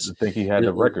ridiculous. I think he had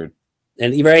the record.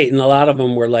 And and a lot of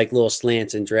them were like little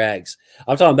slants and drags.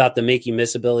 I'm talking about the make you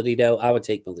miss ability, though. I would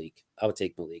take Malik.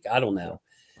 I don't know.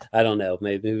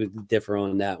 Maybe we differ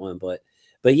on that one, but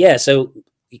yeah. So,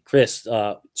 Chris, 2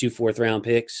 4th-round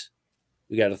picks.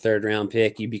 We got a 3rd-round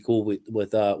pick. You'd be cool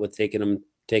with taking them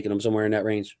somewhere in that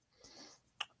range.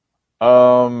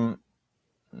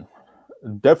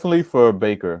 Definitely for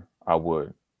Baker, I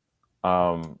would.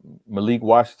 Malik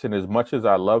Washington, as much as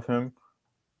I love him,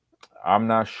 I'm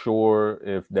not sure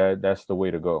if that's the way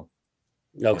to go.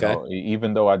 Okay. You know,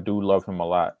 even though I do love him a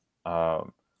lot.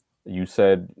 You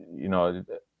said, you know,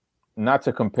 not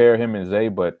to compare him and Zay,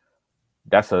 but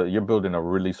you're building a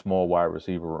really small wide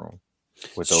receiver room.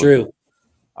 It's true.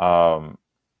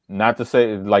 Not to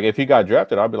say, like, if he got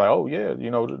drafted, I'd be like, oh yeah, you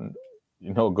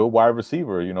know, good wide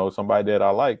receiver, you know, somebody that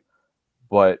I like.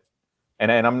 But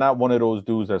and I'm not one of those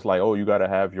dudes that's like, oh, you got to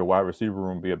have your wide receiver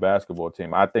room be a basketball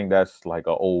team. I think that's like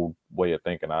an old way of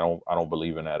thinking. I don't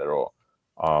believe in that at all.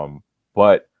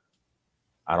 But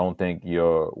I don't think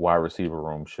your wide receiver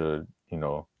room should, you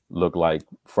know, look like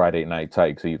Friday Night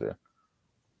Tykes either.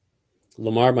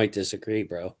 Lamar might disagree,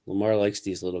 bro. Lamar likes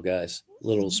these little guys,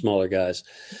 little smaller guys.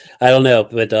 I don't know,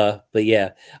 but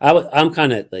yeah, I'm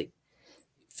kind of like,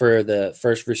 for the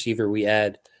first receiver we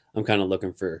add, I'm kind of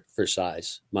looking for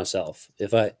size myself.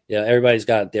 Everybody's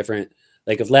got different,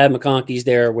 like if Laube McConkey's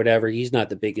there or whatever, he's not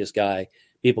the biggest guy.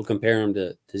 People compare him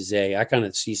to Zay. I kind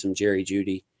of see some Jerry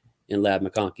Jeudy in Laube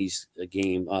McConkey's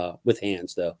game with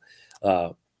hands though.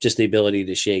 Just the ability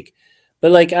to shake.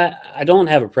 But like I don't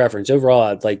have a preference. Overall,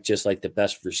 I'd like just like the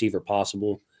best receiver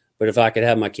possible. But if I could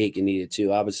have my cake and eat it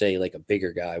too, I would say like a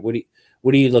bigger guy. What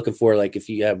are you looking for? Like if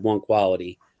you have one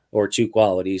quality or 2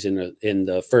 qualities in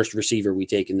the first receiver we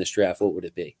take in this draft, what would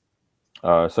it be?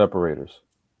 Separators,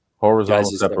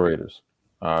 horizontal separators.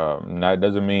 That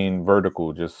doesn't mean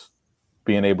vertical. Just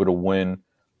being able to win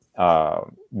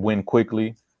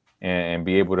quickly and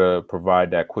be able to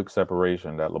provide that quick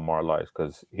separation that Lamar likes,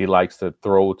 because he likes to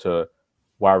throw to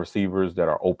wide receivers that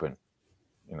are open.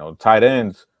 You know, tight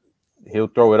ends, he'll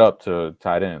throw it up to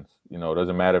tight ends. You know, it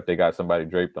doesn't matter if they got somebody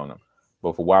draped on them.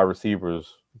 But for wide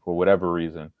receivers, for whatever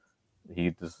reason,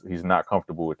 he's not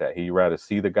comfortable with that. He'd rather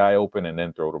see the guy open and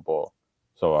then throw the ball.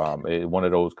 So one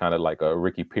of those kind of like a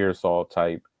Ricky Pearsall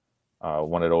type,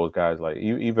 one of those guys, like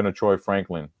even a Troy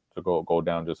Franklin, to go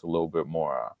down just a little bit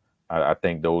more. I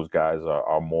think those guys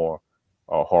are more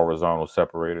horizontal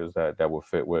separators that would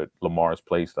fit with Lamar's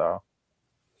play style.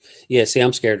 Yeah, see,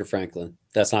 I'm scared of Franklin.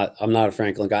 I'm not a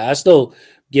Franklin guy. I still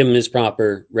give him his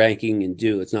proper ranking and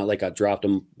do. It's not like I dropped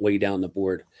him way down the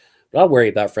board. But I'll worry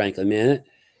about Franklin, man.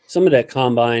 some of that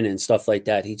combine and stuff like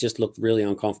that, he just looked really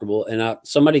uncomfortable. And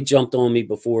somebody jumped on me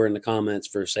before in the comments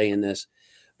for saying this,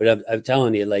 but I'm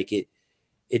telling you, like it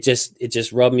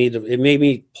just rubbed me. It made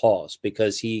me pause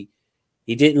because he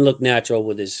didn't look natural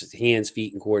with his hands,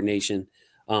 feet, and coordination.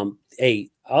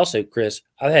 Hey, also, Chris,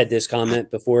 I've had this comment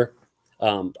before.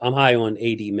 I'm high on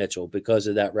AD Mitchell because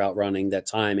of that route running, that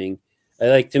timing.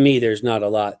 Like, to me, there's not a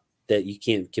lot that you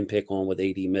can pick on with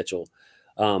AD Mitchell.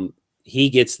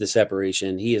 He gets the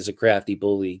separation. He is a crafty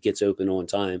bully, gets open on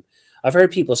time. I've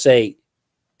heard people say,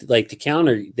 like, to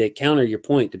counter your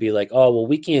point, to be like, oh, well,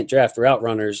 we can't draft route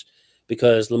runners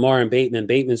because Lamar and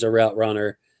Bateman's a route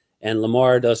runner, and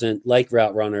Lamar doesn't like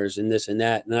route runners and this and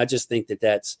that. And I just think that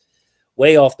that's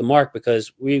way off the mark,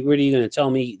 because what are you going to tell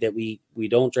me that we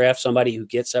don't draft somebody who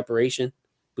gets separation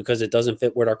because it doesn't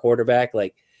fit with our quarterback?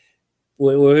 Like,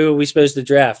 who are we supposed to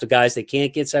draft? The guys that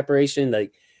can't get separation?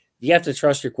 Like, you have to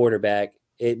trust your quarterback.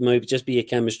 It might just be a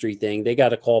chemistry thing. They got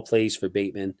to call plays for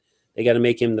Bateman. They got to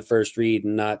make him the first read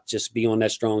and not just be on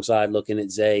that strong side looking at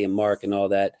Zay and Mark and all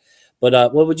that.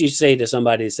 But what would you say to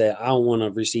somebody to say, I don't want a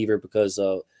receiver because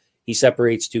he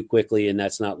separates too quickly and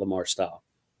that's not Lamar's style?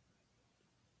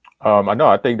 I know.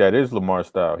 I think that is Lamar's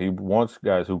style. He wants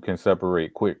guys who can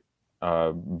separate quick,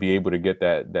 be able to get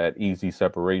that easy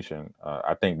separation.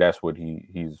 I think that's what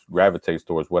he's gravitates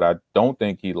towards. What I don't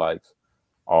think he likes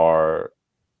are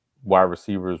wide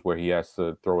receivers where he has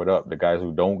to throw it up. The guys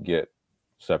who don't get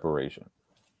separation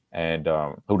and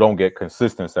who don't get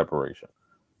consistent separation.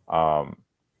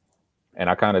 And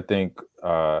I kind of think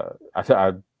I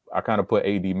kind of put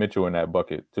AD Mitchell in that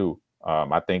bucket too.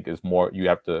 I think it's more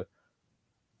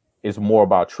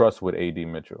about trust with AD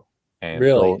Mitchell and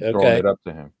throwing it up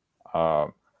to him.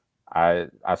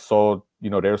 I saw,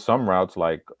 there's some routes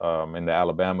like in the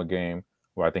Alabama game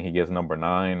where I think he gets number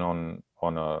 9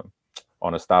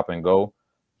 on a stop and go.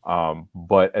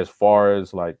 But as far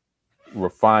as like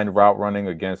refined route running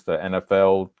against the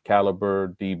NFL caliber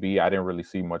DB, I didn't really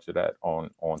see much of that on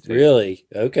tape. Really?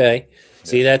 Okay. Yeah.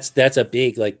 See, that's a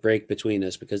big like break between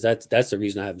us, because that's the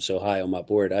reason I have him so high on my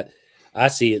board. I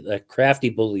see it, like crafty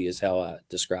bully is how I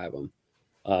describe him.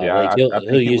 Like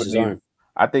he'll use his arm.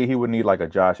 I think he would need like a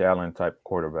Josh Allen type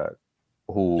quarterback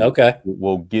who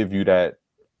will give you that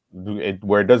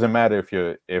where it doesn't matter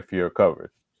if you're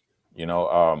covered.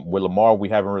 With Lamar, we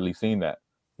haven't really seen that.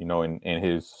 In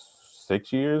his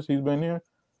 6 years he's been here,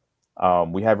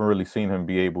 we haven't really seen him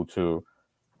be able to,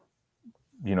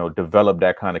 develop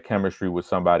that kind of chemistry with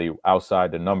somebody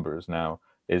outside the numbers. Now,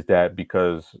 is that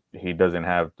because he doesn't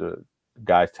have the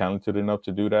guys talented enough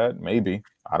to do that? Maybe.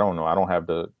 I don't know. I don't have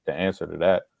the answer to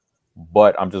that.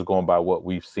 But I'm just going by what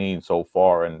we've seen so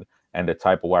far and the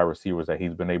type of wide receivers that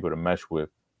he's been able to mesh with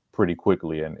pretty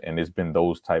quickly. And it's been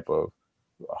those type of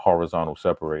horizontal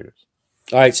separators.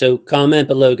 All right. So comment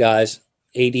below, guys.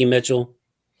 AD Mitchell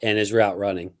and his route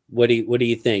running. What do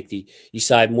you think? Do you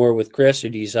side more with Chris or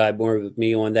do you side more with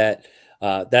me on that?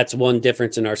 That's one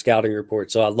difference in our scouting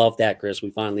report. So I love that, Chris.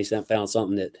 We finally found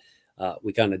something that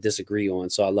we kind of disagree on.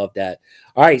 So I love that.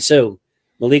 All right. So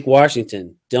Malik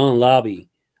Washington, Dylan Laube,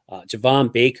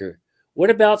 Javon Baker. What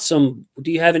about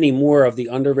do you have any more of the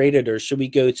underrated, or should we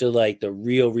go to like the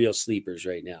real sleepers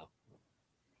right now?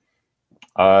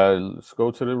 Let's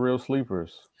go to the real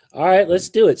sleepers. All right, let's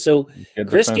do it. So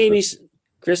Chris gave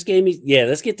me, yeah,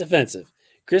 let's get defensive.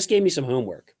 Chris gave me some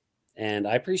homework and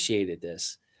I appreciated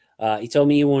this. He told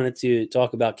me he wanted to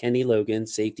talk about Kenny Logan,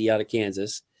 safety out of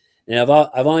Kansas. And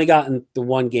I've only gotten the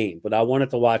one game, but I wanted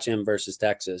to watch him versus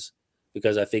Texas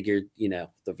because I figured, the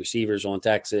receivers on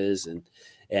Texas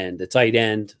and the tight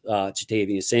end,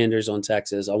 Jatavius Sanders on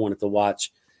Texas. I wanted to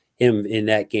watch him in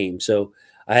that game. So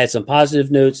I had some positive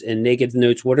notes and negative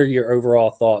notes. What are your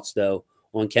overall thoughts, though,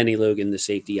 on Kenny Logan, the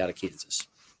safety out of Kansas?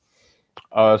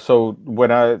 So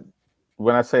when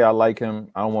I say I like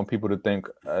him, I don't want people to think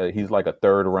he's like a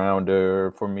third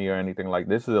rounder for me or anything like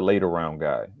this. Is a later round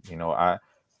guy.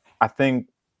 I think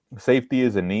safety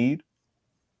is a need.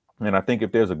 And I think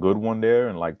if there's a good one there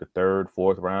in like the 3rd,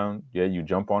 4th round, yeah, you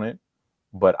jump on it.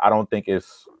 But I don't think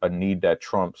it's a need that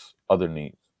trumps other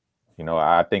needs.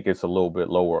 I think it's a little bit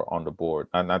lower on the board.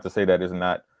 Not to say that it's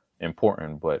not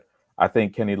important, but I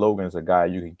think Kenny Logan is a guy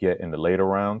you can get in the later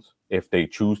rounds if they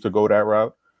choose to go that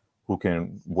route, who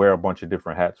can wear a bunch of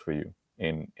different hats for you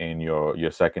in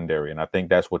your secondary. And I think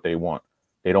that's what they want.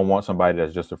 They don't want somebody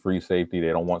that's just a free safety. They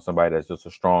don't want somebody that's just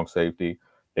a strong safety.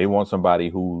 They want somebody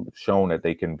who's shown that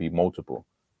they can be multiple.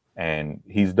 And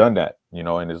he's done that,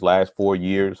 in his last 4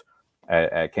 years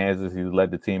at Kansas. He's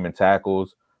led the team in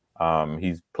tackles.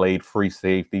 He's played free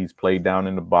safety. He's played down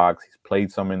in the box. He's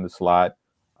played some in the slot.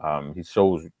 He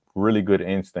shows really good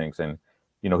instincts. And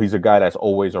he's a guy that's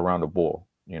always around the ball.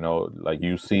 Like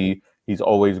you see, he's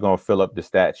always going to fill up the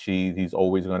stat sheet. He's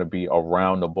always going to be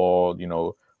around the ball,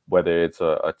 whether it's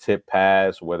a tip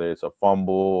pass, whether it's a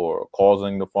fumble or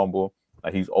causing the fumble.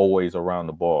 Like he's always around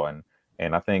the ball.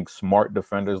 And I think smart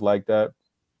defenders like that,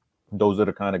 those are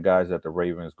the kind of guys that the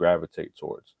Ravens gravitate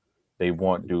towards. They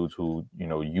want dudes who,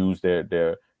 use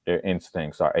their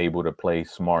instincts, are able to play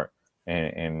smart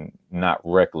and not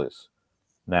reckless.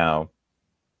 Now,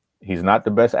 he's not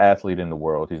the best athlete in the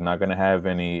world. He's not going to have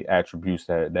any attributes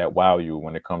that wow you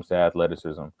when it comes to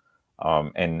athleticism.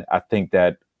 And I think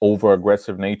that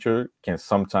over-aggressive nature can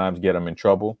sometimes get him in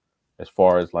trouble as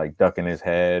far as like ducking his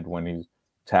head when he's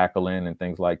tackling and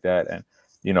things like that. And,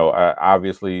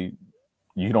 obviously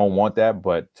you don't want that,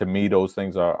 but to me, those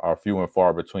things are few and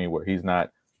far between where he's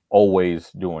not always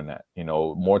doing that.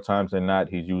 More times than not,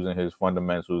 he's using his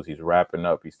fundamentals. He's wrapping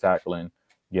up, he's tackling,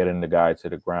 getting the guy to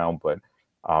the ground. But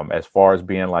as far as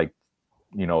being like,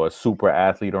 a super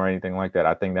athlete or anything like that,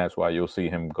 I think that's why you'll see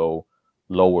him go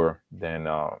lower than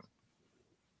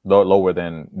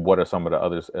what are some of the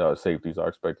other safeties are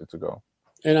expected to go.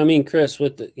 And I mean, Chris, I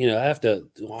have to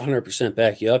 100%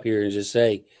 back you up here and just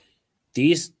say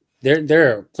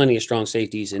there are plenty of strong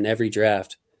safeties in every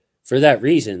draft for that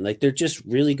reason. Like they're just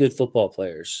really good football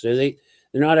players. So they're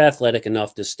not athletic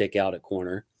enough to stick out at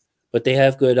corner, but they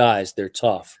have good eyes. They're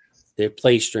tough. They're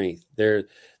play strength. They're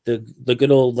the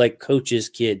good old like coach's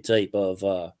kid type of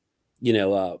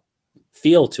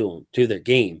feel to them, to their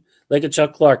game. Like a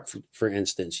Chuck Clark, for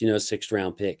instance, 6th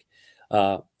round pick.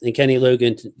 And Kenny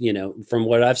Logan, from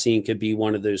what I've seen, could be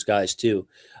one of those guys too.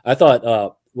 I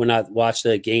thought when I watched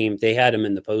the game, they had him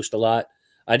in the post a lot.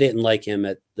 I didn't like him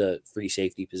at the free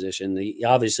safety position.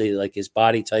 Obviously, like his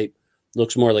body type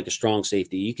looks more like a strong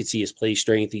safety. You could see his play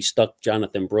strength. He stuck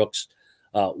Jonathan Brooks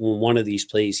on one of these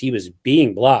plays. He was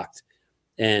being blocked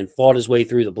and fought his way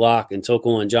through the block and took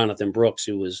on Jonathan Brooks,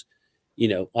 who was,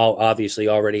 obviously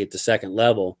already at the second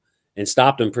level, and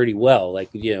stopped him pretty well.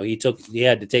 Like, he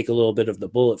had to take a little bit of the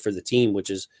bullet for the team, which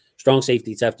is strong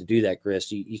safeties have to do that,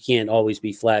 Chris. You can't always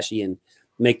be flashy and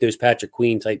make those Patrick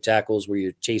Queen type tackles where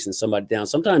you're chasing somebody down.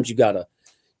 Sometimes you got to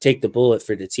take the bullet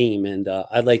for the team. And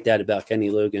I like that about Kenny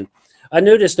Logan. I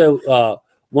noticed though,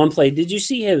 one play, did you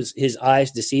see his eyes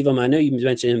deceive him? I know you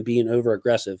mentioned him being over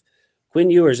aggressive.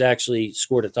 Quinn Ewers actually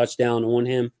scored a touchdown on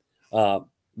him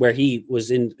where he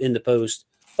was in the post,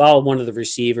 followed one of the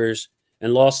receivers,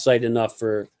 and lost sight enough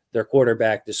for their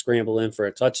quarterback to scramble in for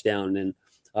a touchdown. And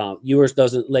Ewers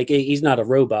doesn't like, he's not a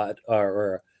robot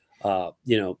or a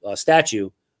statue,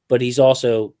 but he's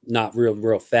also not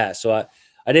real fast. So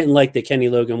I didn't like that Kenny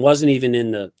Logan wasn't even in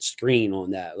the screen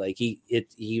on that. Like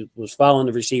he was following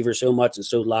the receiver so much and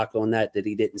so locked on that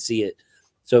he didn't see it.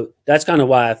 So that's kind of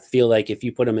why I feel like if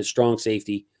you put him at strong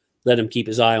safety, let him keep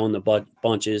his eye on the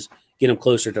bunches, get him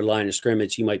closer to the line of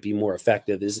scrimmage, he might be more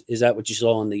effective. Is that what you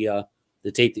saw on the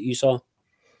tape that you saw?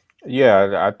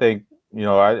 Yeah, I think,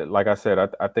 like I said,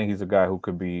 I think he's a guy who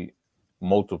could be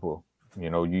multiple.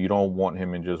 You don't want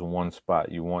him in just one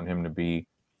spot. You want him to be,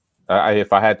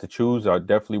 if I had to choose, I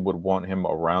definitely would want him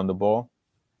around the ball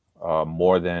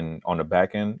more than on the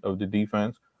back end of the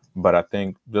defense. But I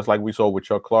think just like we saw with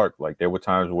Chuck Clark, like there were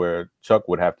times where Chuck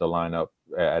would have to line up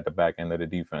at the back end of the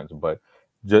defense. But,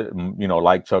 just,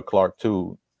 like Chuck Clark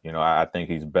too, I think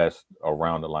he's best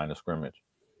around the line of scrimmage.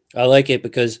 I like it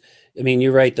because, I mean,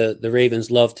 you're right. The Ravens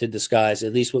love to disguise,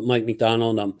 at least with Mike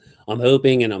McDonald. I'm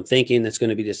hoping and I'm thinking that's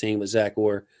going to be the same with Zach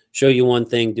Orr. Show you one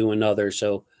thing, do another.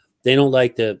 So they don't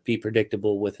like to be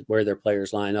predictable with where their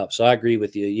players line up. So I agree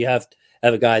with you. You have to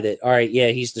have a guy that, all right, yeah,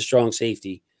 he's the strong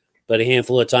safety, but a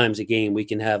handful of times a game we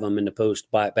can have him in the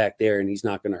post back there and he's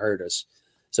not going to hurt us.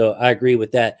 So I agree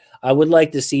with that. I would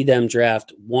like to see them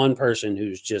draft one person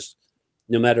who's just,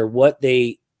 no matter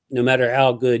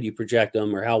how good you project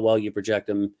them or how well you project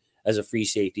them as a free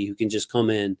safety, who can just come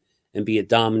in and be a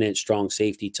dominant, strong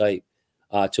safety type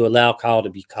to allow Kyle to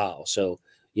be Kyle. So,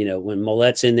 when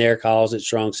Millet's in there, Kyle's at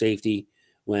strong safety.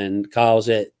 When Kyle's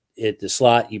at the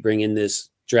slot, you bring in this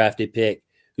drafted pick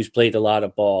who's played a lot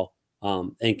of ball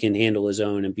and can handle his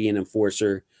own and be an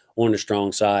enforcer on the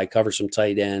strong side, cover some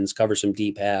tight ends, cover some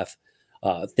deep half,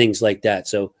 things like that.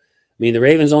 So, I mean, the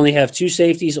Ravens only have 2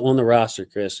 safeties on the roster,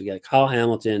 Chris. We got Kyle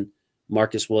Hamilton,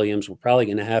 Marcus Williams. We're probably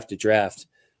going to have to draft,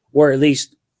 or at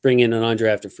least bring in an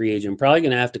undrafted free agent. Probably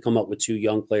going to have to come up with 2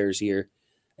 young players here.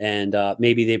 And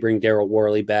maybe they bring Daryl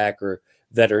Worley back or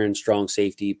veteran strong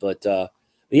safety. But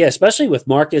yeah, especially with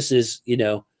Marcus is,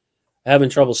 having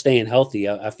trouble staying healthy.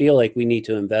 I feel like we need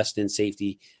to invest in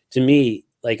safety. To me,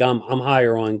 like I'm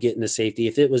higher on getting the safety.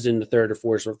 If it was in the 3rd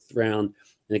or 4th round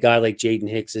and a guy like Jaden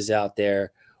Hicks is out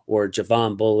there, or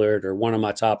Javon Bullard or one of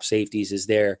my top safeties is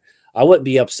there, I wouldn't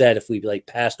be upset if we like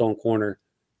passed on corner,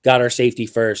 got our safety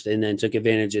first, and then took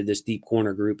advantage of this deep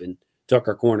corner group and took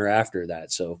our corner after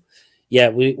that. So, yeah,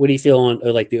 what do you feel on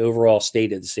like the overall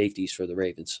state of the safeties for the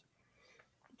Ravens?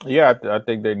 Yeah, I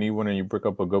think they need one, and you bring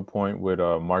up a good point with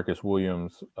Marcus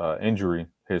Williams' injury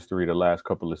history the last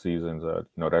couple of seasons.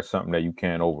 That's something that you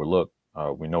can't overlook.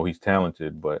 We know he's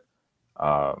talented, but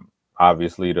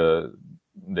obviously the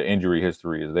injury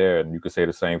history is there, and you could say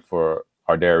the same for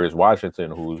Jarius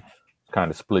Washington, who kind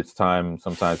of splits time,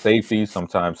 sometimes safety,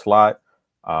 sometimes slot.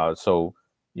 So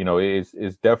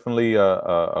it's definitely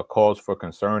a cause for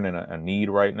concern and a need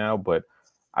right now. But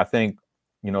I think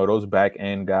those back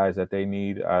end guys that they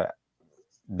need.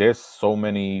 There's so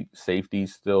many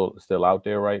safeties still out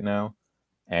there right now,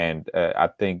 and I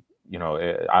think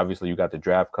obviously you got the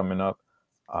draft coming up,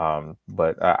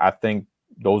 but I think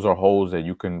those are holes that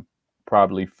you can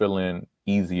probably fill in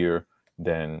easier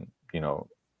than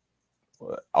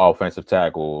offensive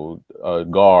tackle,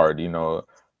 guard,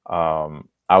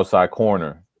 outside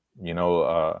corner,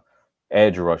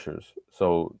 edge rushers.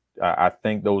 So I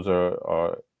think those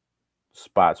are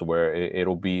spots where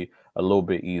it'll be a little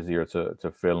bit easier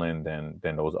to fill in than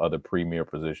those other premier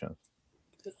positions.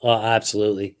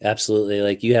 Absolutely. Absolutely.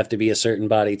 Like you have to be a certain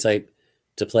body type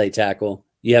to play tackle.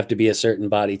 You have to be a certain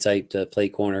body type to play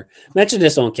corner. Mentioned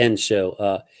this on Ken's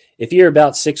show. If you're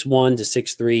about 6'1" to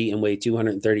 6'3" and weigh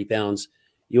 230 pounds,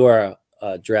 you are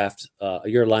a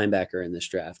you're a linebacker in this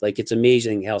draft. Like it's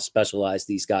amazing how specialized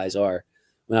these guys are.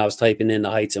 When I was typing in the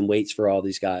heights and weights for all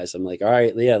these guys, I'm like, all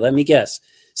right, yeah, let me guess.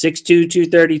 6'2",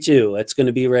 232. That's going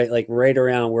to be right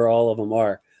around where all of them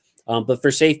are. But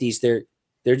for safeties,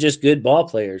 they're just good ball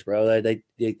players, bro. They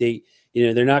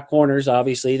they're not corners,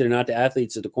 obviously. They're not the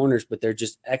athletes of the corners, but they're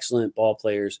just excellent ball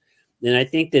players. And I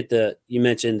think that you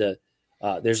mentioned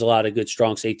there's a lot of good,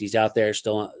 strong safeties out there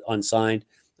still unsigned.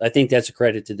 I think that's a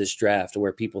credit to this draft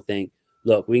where people think,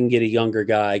 look, we can get a younger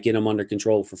guy, get him under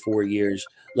control for 4 years,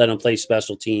 let him play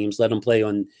special teams, let him play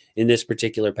in this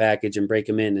particular package and break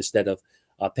him in instead of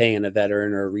paying a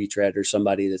veteran or a retread or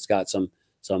somebody that's got some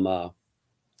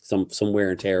wear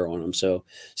and tear on them. So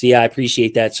yeah, I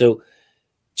appreciate that. So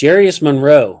Jarius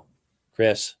Monroe,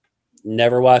 Chris,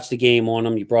 never watched the game on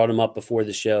him. You brought him up before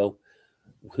the show.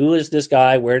 Who is this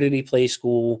guy? Where did he play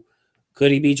school?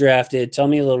 Could he be drafted? Tell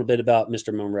me a little bit about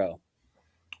Mr. Monroe.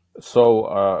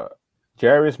 So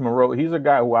Jarius Monroe, he's a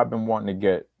guy who I've been wanting to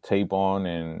get tape on,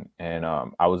 and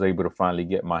I was able to finally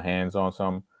get my hands on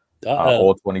some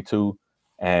all 22.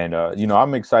 And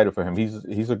I'm excited for him.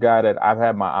 He's a guy that I've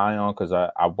had my eye on because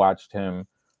I watched him.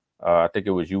 I think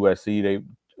it was USC.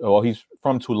 He's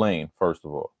from Tulane, first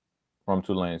of all, from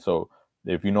Tulane. So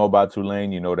if you know about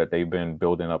Tulane, you know that they've been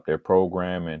building up their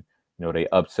program, and they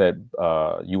upset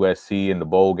USC in the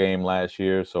bowl game last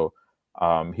year. So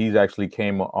he's actually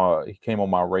came on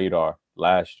my radar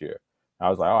last year. I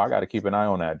was like, oh, I got to keep an eye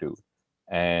on that dude.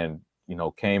 And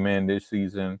came in this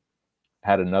season,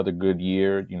 had another good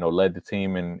year. Led the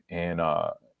team in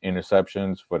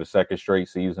interceptions for the second straight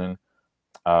season.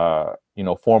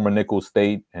 Former Nicholls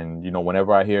State, and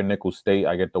whenever I hear Nicholls State,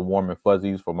 I get the warm and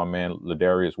fuzzies for my man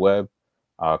Ladarius Webb,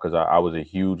 because I was a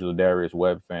huge Ladarius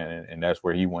Webb fan, and that's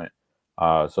where he went.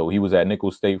 So he was at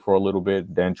Nicholls State for a little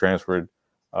bit, then transferred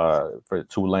for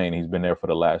Tulane. He's been there for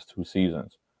the last 2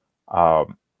 seasons.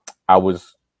 I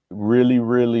was really,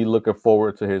 really looking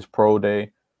forward to his pro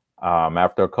day.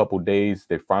 After a couple days,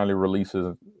 they finally released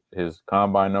his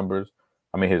combine numbers.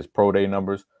 His pro day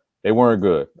numbers. They weren't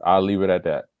good. I'll leave it at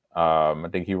that. I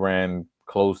think he ran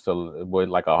close to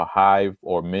like a high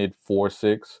or mid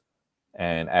 4.6,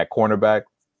 and at cornerback,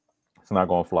 it's not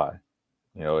going to fly.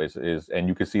 And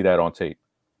you can see that on tape.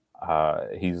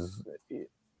 He's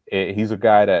a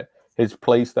guy that his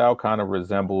play style kind of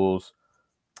resembles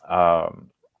a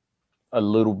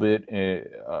little bit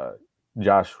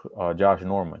Josh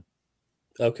Norman.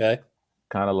 Okay.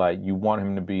 Kind of like you want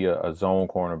him to be a zone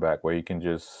cornerback where he can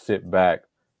just sit back,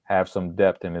 have some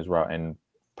depth in his route, and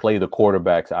play the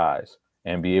quarterback's eyes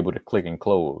and be able to click and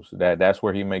close. That's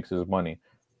where he makes his money,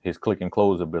 his click and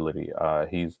close ability.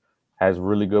 Has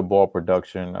really good ball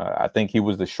production. I think he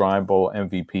was the Shrine Bowl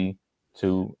MVP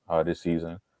too this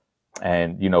season,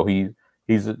 and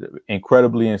he's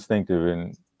incredibly instinctive,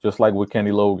 and just like with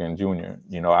Kenny Logan Jr.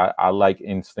 I like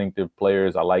instinctive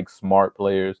players. I like smart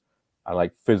players. I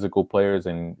like physical players,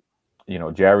 and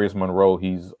Jarius Monroe,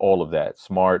 he's all of that: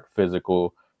 smart,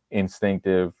 physical,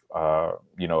 instinctive.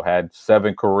 Had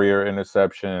 7 career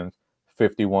interceptions,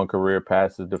 51 career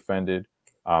passes defended.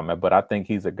 But I think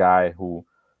he's a guy who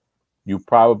you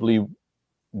probably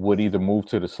would either move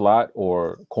to the slot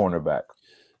or cornerback.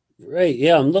 Right.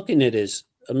 Yeah, I'm looking at a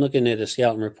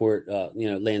scouting report,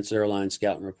 Lance Erline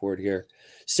scouting report here.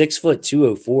 6',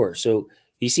 204. So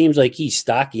he seems like he's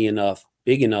stocky enough,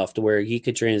 big enough to where he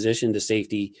could transition to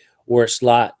safety or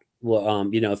slot. Well,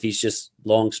 if he's just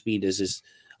long speed is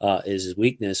his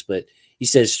weakness. But he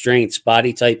says strengths,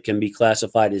 body type can be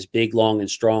classified as big, long, and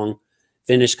strong.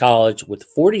 Finished college with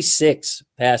 46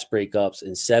 pass breakups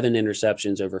and 7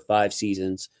 interceptions over 5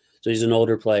 seasons. So he's an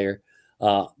older player.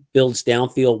 Builds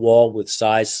downfield wall with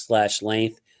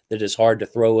size/length that is hard to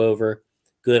throw over.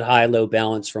 Good high-low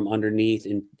balance from underneath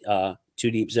in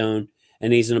two deep zone.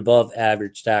 And he's an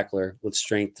above-average tackler with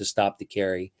strength to stop the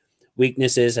carry.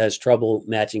 Weaknesses: has trouble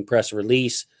matching press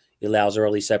release. He allows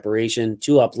early separation.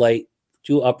 Too upright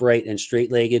and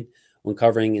straight-legged when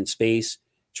covering in space.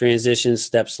 Transitions,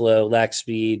 step slow, lacks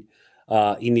speed.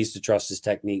 He needs to trust his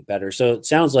technique better. So it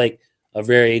sounds like a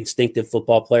very instinctive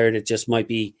football player that just might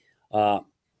be, not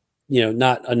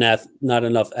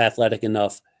enough athletic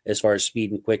enough as far as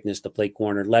speed and quickness to play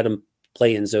corner. Let him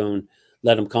play in zone.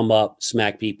 Let him come up,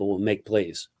 smack people, and make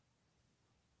plays.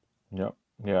 Yep.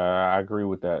 Yeah, I agree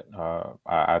with that.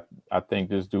 I think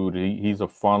this dude, he's a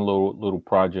fun little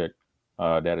project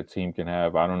that a team can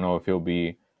have. I don't know if he'll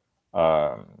be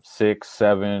 6,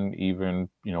 7, even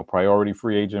priority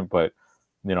free agent, but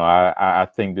I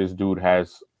think this dude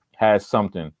has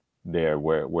something there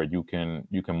where you can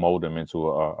mold him into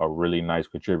a really nice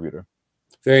contributor.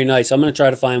 Very nice. I'm going to try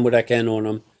to find what I can on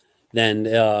him. Then,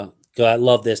 I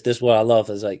love this. This is what I love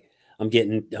is like I'm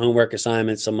getting homework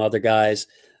assignments, some other guys,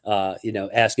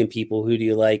 asking people, who do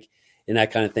you like, and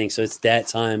that kind of thing. So it's that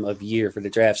time of year for the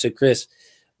draft. So Chris,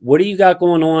 what do you got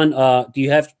going on? Do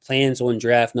you have plans on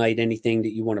draft night? Anything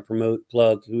that you want to promote,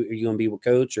 plug? Who are you going to be with,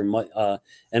 Coach or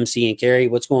MC and Carrie?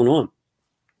 What's going on?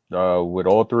 With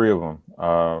all 3 of them,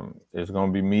 it's going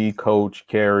to be me, Coach,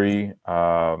 Carrie,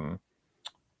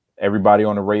 everybody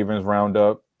on the Ravens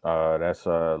roundup. That's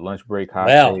lunch break, hot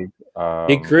take.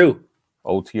 Big crew.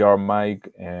 OTR Mike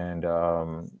and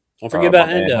don't forget about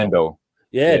Hendo.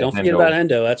 Yeah, don't forget about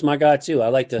Hendo. That's my guy too. I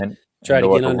like to try to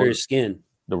get under his skin.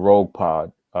 The Rogue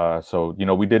Pod. So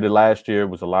we did it last year. It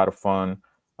was a lot of fun.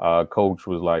 Coach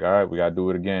was like, all right, we gotta do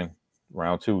it again,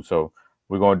 round 2. So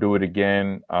we're gonna do it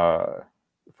again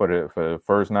for the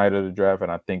first night of the draft,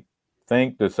 and I think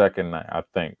the second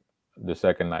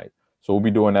night. So we'll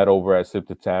be doing that over at Sip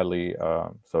to Tally.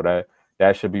 So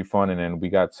that should be fun. And then we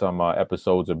got some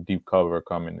episodes of Deep Cover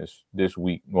coming this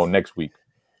week. Well, next week.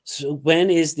 So when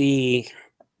is the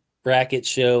bracket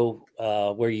show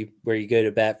where you go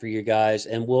to bat for your guys?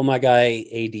 And will my guy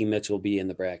AD Mitchell be in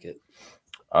the bracket?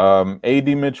 AD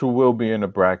Mitchell will be in the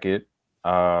bracket.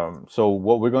 So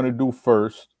what we're going to do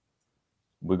first,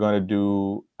 we're going to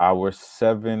do our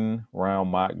 7-round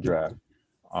mock draft,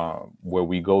 where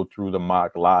we go through the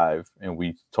mock live and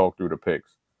we talk through the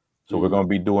picks. So we're going to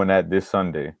be doing that this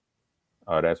Sunday.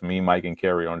 That's me, Mike, and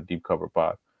Carrie on the Deep Cover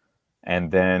Pod.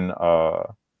 And then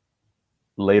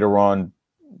later on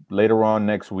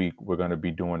next week, we're going to be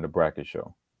doing the bracket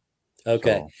show.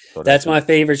 Okay. So that's my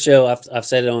favorite show. I've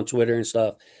said it on Twitter and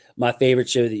stuff. My favorite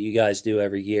show that you guys do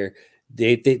every year.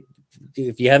 They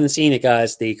if you haven't seen it,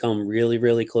 guys, they come really,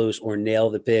 really close or nail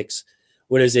the picks.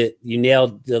 What is it? You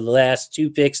nailed the last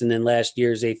 2 picks, and then last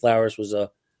year Zay Flowers was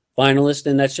a finalist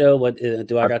in that show. What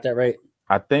do I got that right?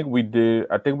 I think we did.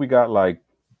 I think we got I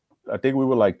think we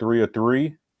were like 3 or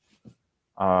 3.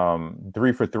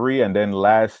 3 for 3, and then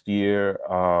last year,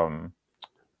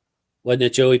 wasn't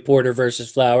it Joey Porter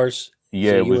versus Flowers?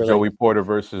 Yeah, so it was Joey Porter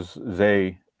versus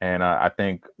Zay, and I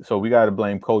think so. We got to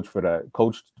blame Coach for that.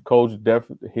 Coach,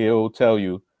 he'll tell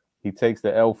you he takes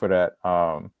the L for that.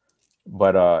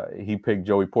 But he picked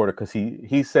Joey Porter because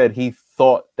he said he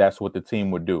thought that's what the team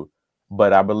would do,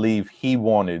 but I believe he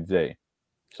wanted Zay.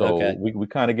 So we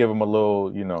kind of give him a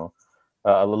little,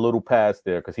 a little pass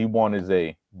there because he wanted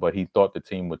Zay, but he thought the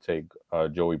team would take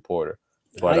Joey Porter.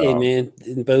 But, hey, man,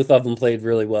 both of them played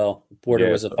really well. Porter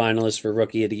was a finalist for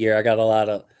Rookie of the Year. I got a lot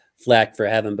of flack for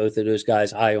having both of those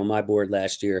guys high on my board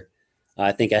last year.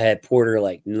 I think I had Porter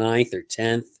like 9th or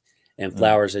 10th and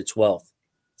Flowers at 12th.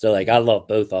 So, I love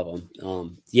both of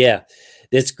them. Yeah,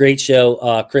 this great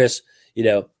show. Chris,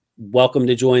 welcome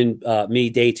to join me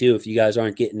day 2 if you guys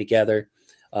aren't getting together.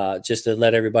 Just to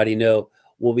let everybody know,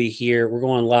 we'll be here. We're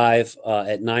going live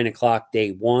at 9 o'clock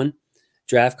day 1,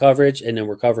 draft coverage, and then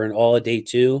we're covering all of day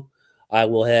 2. I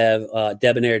will have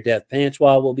Debonair Dev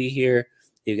Panchwa will be here.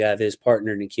 You have his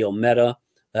partner, Nikhil Mehta,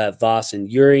 Voss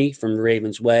and Yuri from the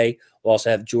Ravens Way. We'll also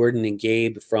have Jordan and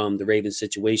Gabe from the Ravens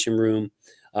Situation Room.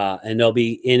 And they'll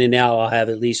be in and out. I'll have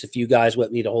at least a few guys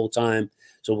with me the whole time.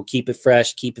 So we'll keep it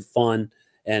fresh, keep it fun.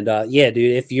 And, yeah,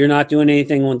 dude, if you're not doing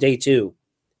anything on day 2,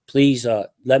 please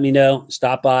let me know.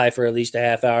 Stop by for at least a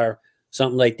half hour,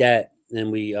 something like that.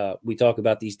 And we talk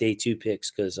about these day 2 picks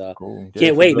because cool.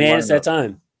 Can't wait, man. It's that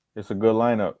time. It's a good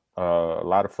lineup. A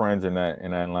lot of friends in that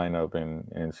lineup,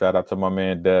 and shout out to my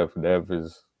man Dev. Dev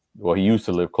is, well, he used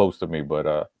to live close to me,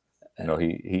 but you know,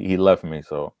 he left me.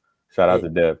 So shout out to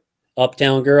Dev.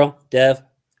 Uptown girl, Dev.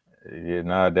 Yeah,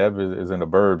 nah, Dev is in the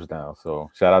burbs now. So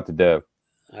shout out to Dev.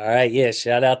 All right, yeah,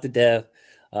 shout out to Dev.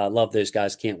 Love those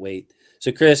guys. Can't wait.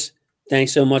 So Chris,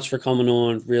 thanks so much for coming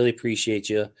on. Really appreciate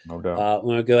you. No doubt. I'm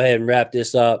going to go ahead and wrap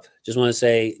this up. Just want to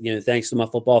say, you know, thanks to my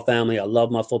football family. I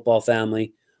love my football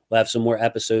family. We'll have some more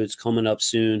episodes coming up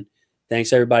soon.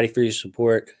 Thanks, everybody, for your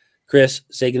support. Chris,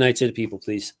 say goodnight to the people,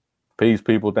 please. Peace,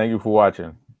 people. Thank you for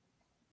watching.